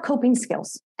coping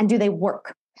skills, and do they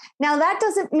work? Now, that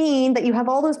doesn't mean that you have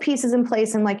all those pieces in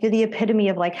place and like you're the epitome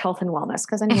of like health and wellness,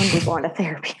 because anyone would go into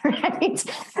therapy, right?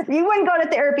 You wouldn't go to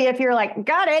therapy if you're like,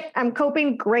 got it, I'm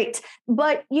coping, great.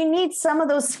 But you need some of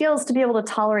those skills to be able to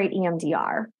tolerate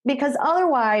EMDR, because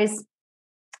otherwise,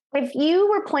 if you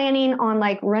were planning on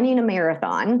like running a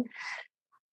marathon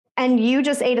and you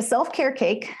just ate a self-care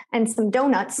cake and some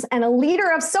donuts and a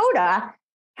liter of soda,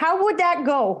 how would that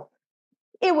go?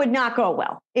 It would not go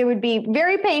well. It would be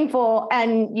very painful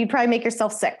and you'd probably make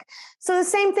yourself sick. So the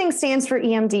same thing stands for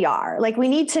EMDR. Like, we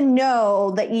need to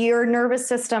know that your nervous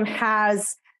system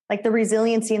has like the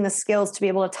resiliency and the skills to be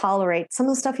able to tolerate some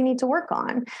of the stuff you need to work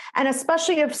on. And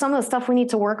especially if some of the stuff we need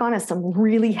to work on is some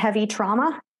really heavy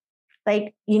trauma,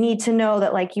 like you need to know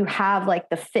that like you have like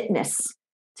the fitness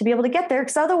to be able to get there,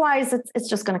 because otherwise it's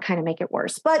just going to kind of make it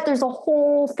worse. But there's a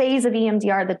whole phase of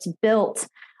EMDR that's built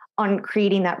on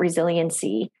creating that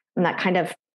resiliency and that kind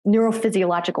of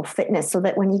neurophysiological fitness, so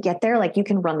that when you get there, like you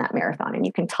can run that marathon and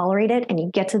you can tolerate it and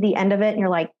you get to the end of it and you're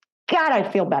like, God, I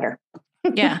feel better.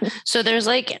 Yeah. So there's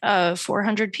like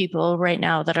 400 people right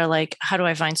now that are like, how do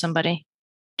I find somebody?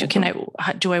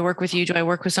 Do I work with you? Do I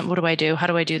work with some? What do I do? How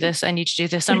do I do this? I need to do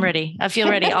this. I'm ready. I feel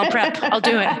ready. I'll prep. I'll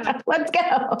do it. Let's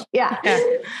go. Yeah.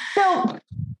 So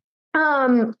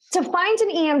to find an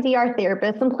EMDR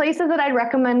therapist, some places that I'd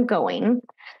recommend going.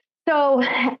 So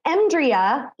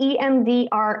EMDRIA,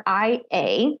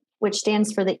 EMDRIA, which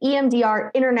stands for the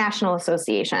EMDR International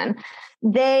Association.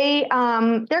 They're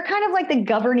kind of like the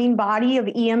governing body of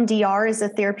EMDR as a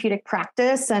therapeutic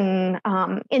practice and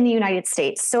in the United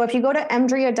States. So if you go to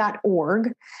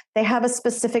emdria.org, they have a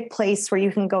specific place where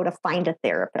you can go to find a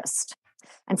therapist.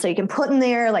 And so you can put in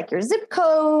there like your zip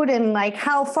code and like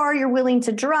how far you're willing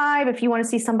to drive if you want to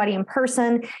see somebody in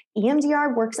person.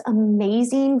 EMDR works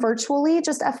amazing virtually,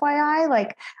 just FYI.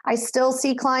 Like, I still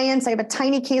see clients. I have a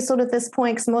tiny caseload at this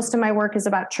point because most of my work is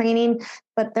about training,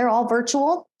 but they're all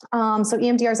virtual. So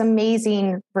EMDR is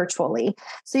amazing virtually.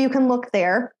 So you can look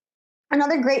there.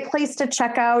 Another great place to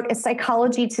check out is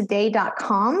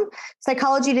psychologytoday.com.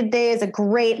 Psychology Today is a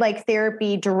great like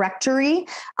therapy directory.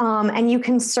 And you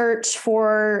can search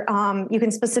for, you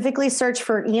can specifically search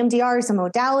for EMDR as a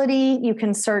modality. You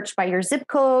can search by your zip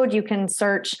code. You can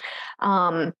search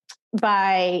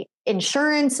by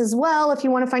insurance as well, if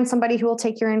you want to find somebody who will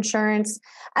take your insurance.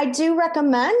 I do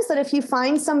recommend that if you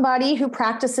find somebody who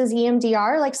practices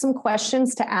EMDR, like some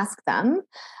questions to ask them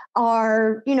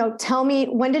are, tell me,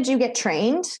 when did you get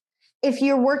trained? If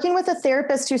you're working with a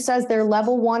therapist who says they're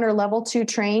level 1 or level 2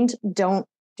 trained, don't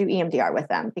do EMDR with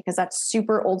them, because that's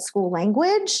super old school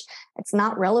language. It's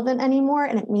not relevant anymore.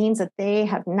 And it means that they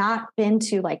have not been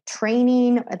to like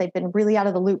training. They've been really out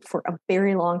of the loop for a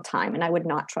very long time. And I would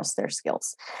not trust their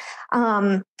skills.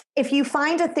 If you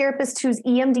find a therapist who's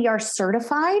EMDR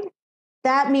certified,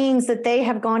 that means that they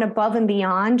have gone above and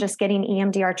beyond just getting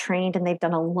EMDR trained, and they've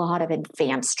done a lot of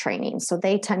advanced training. So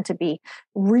they tend to be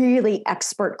really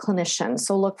expert clinicians.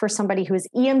 So look for somebody who is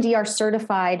EMDR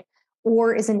certified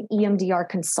or is an EMDR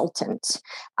consultant,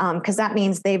 because that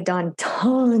means they've done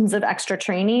tons of extra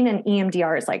training and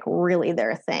EMDR is like really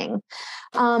their thing.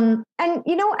 And,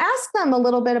 ask them a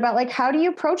little bit about like, how do you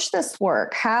approach this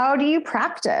work? How do you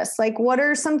practice? Like, what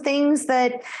are some things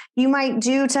that you might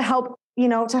do to help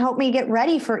me get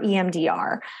ready for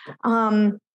EMDR?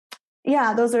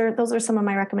 Those are some of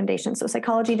my recommendations. So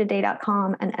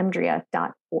psychologytoday.com and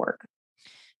emdria.org.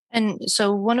 And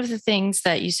so one of the things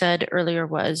that you said earlier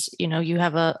was, you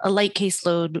have a light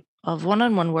caseload of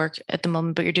one-on-one work at the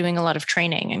moment, but you're doing a lot of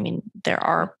training. I mean, there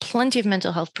are plenty of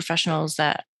mental health professionals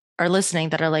that are listening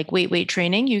that are like, wait,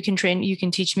 training? You can train, you can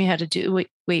teach me how to do, wait.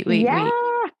 Yeah.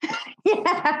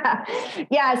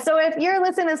 Yeah. So if you're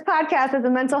listening to this podcast as a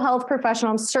mental health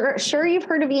professional, I'm sure you've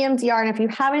heard of EMDR. And if you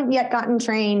haven't yet gotten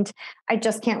trained, I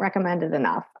just can't recommend it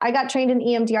enough. I got trained in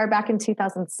EMDR back in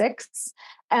 2006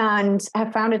 and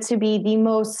have found it to be the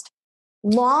most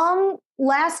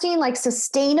long-lasting, like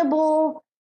sustainable,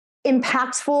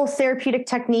 impactful therapeutic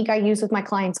technique I use with my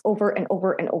clients over and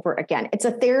over and over again. It's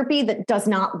a therapy that does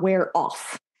not wear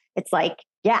off. It's like,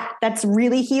 yeah, that's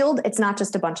really healed. It's not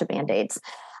just a bunch of Band-Aids.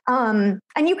 And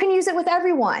you can use it with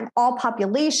everyone, all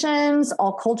populations,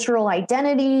 all cultural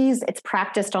identities. It's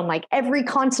practiced on like every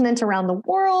continent around the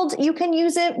world. You can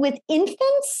use it with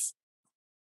infants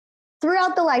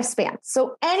throughout the lifespan.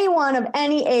 So anyone of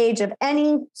any age, of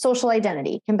any social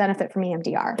identity can benefit from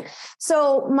EMDR.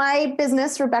 So my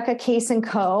business, Rebecca Case &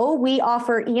 Co., we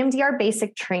offer EMDR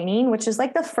basic training, which is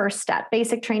like the first step.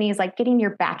 Basic training is like getting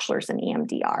your bachelor's in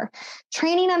EMDR.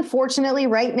 Training, unfortunately,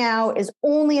 right now is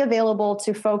only available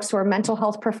to folks who are mental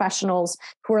health professionals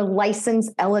who are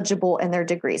license eligible in their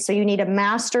degree. So you need a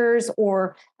master's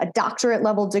or a doctorate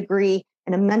level degree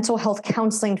in a mental health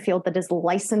counseling field that is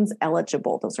license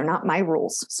eligible. Those are not my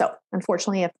rules. So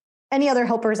unfortunately, if any other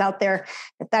helpers out there,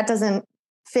 if that doesn't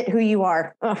fit who you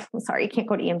are, I'm sorry, you can't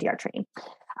go to EMDR training.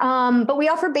 But we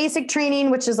offer basic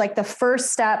training, which is like the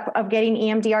first step of getting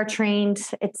EMDR trained.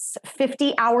 It's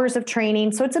 50 hours of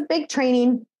training. So it's a big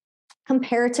training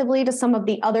comparatively to some of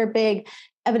the other big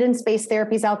evidence-based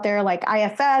therapies out there like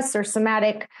IFS or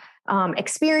somatic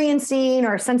experiencing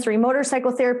or sensory motor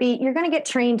psychotherapy. You're going to get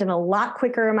trained in a lot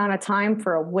quicker amount of time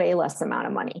for a way less amount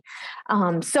of money.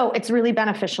 So it's really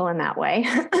beneficial in that way.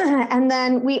 And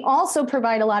then we also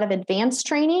provide a lot of advanced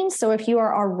training. So if you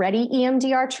are already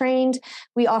EMDR trained,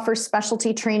 we offer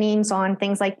specialty trainings on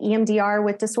things like EMDR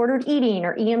with disordered eating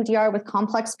or EMDR with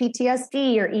complex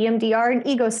PTSD or EMDR and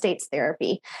ego states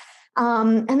therapy.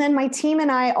 And then my team and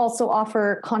I also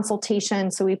offer consultation.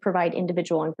 So we provide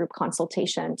individual and group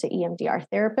consultation to EMDR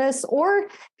therapists. Or if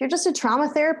you're just a trauma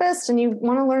therapist and you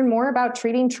want to learn more about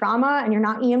treating trauma and you're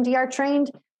not EMDR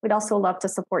trained, we'd also love to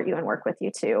support you and work with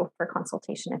you too for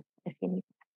consultation if you need.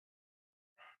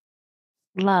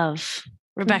 Love.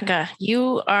 Rebecca,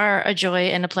 you are a joy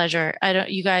and a pleasure.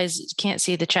 You guys can't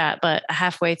see the chat, but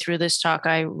halfway through this talk,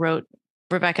 I wrote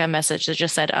Rebecca a message that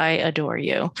just said, I adore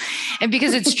you. And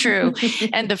because it's true.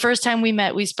 And the first time we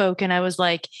met, we spoke and I was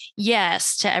like,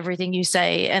 yes, to everything you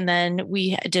say. And then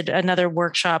we did another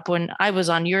workshop when I was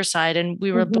on your side and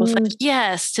we were both like,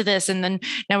 yes, to this. And then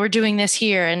now we're doing this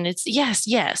here and it's yes,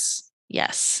 yes,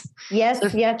 yes. Yes, so,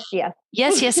 yes, yes.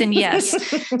 Yes, yes, and yes.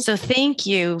 So thank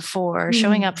you for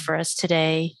showing up for us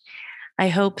today. I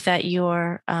hope that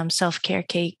your self-care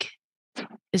cake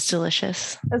is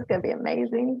delicious. That's going to be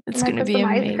amazing. It's going to be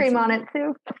amazing. Ice cream on it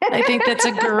too. I think that's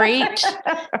a great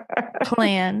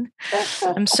plan.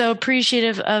 I'm so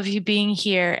appreciative of you being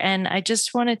here. And I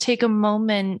just want to take a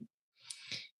moment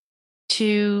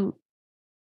to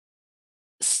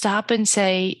stop and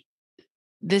say,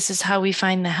 this is how we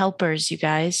find the helpers, you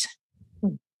guys.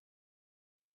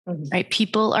 Mm-hmm. Right?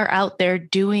 People are out there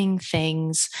doing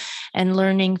things and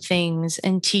learning things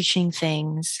and teaching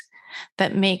things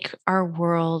that make our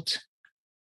world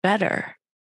better.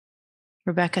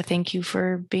 Rebecca, thank you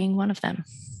for being one of them.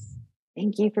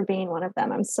 Thank you for being one of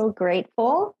them. I'm so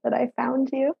grateful that I found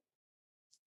you.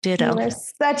 Ditto. You're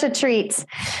such a treat.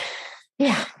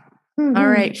 Yeah. Mm-hmm. All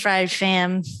right, Fried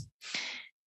Fam.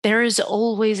 There is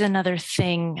always another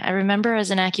thing. I remember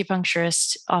as an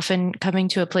acupuncturist, often coming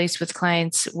to a place with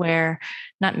clients where,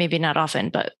 not often,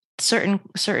 but certain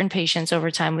patients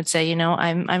over time would say,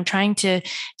 I'm trying to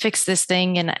fix this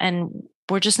thing and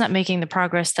we're just not making the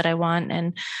progress that I want.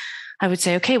 And I would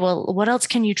say, okay, well, what else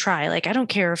can you try? Like, I don't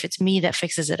care if it's me that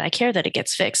fixes it. I care that it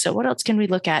gets fixed. So what else can we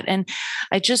look at? And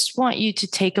I just want you to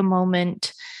take a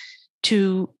moment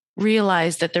to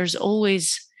realize that there's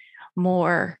always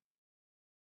more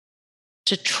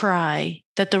to try,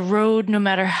 that the road, no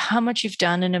matter how much you've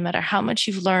done and no matter how much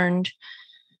you've learned,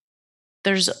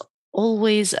 there's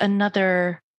always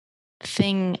another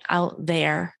thing out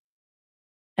there.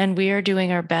 And we are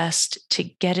doing our best to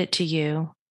get it to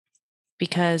you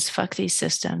because fuck these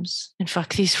systems and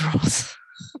fuck these rules.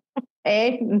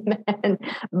 Amen.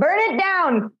 Burn it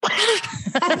down.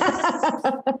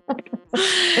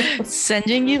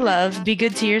 Sending you love. Be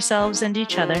good to yourselves and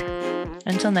each other.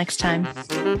 Until next time.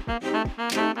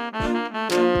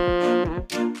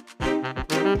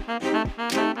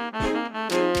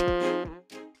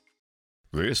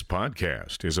 This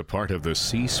podcast is a part of the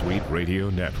C-Suite Radio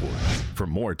Network. For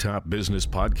more top business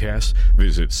podcasts,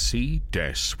 visit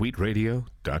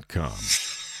c-suiteradio.com.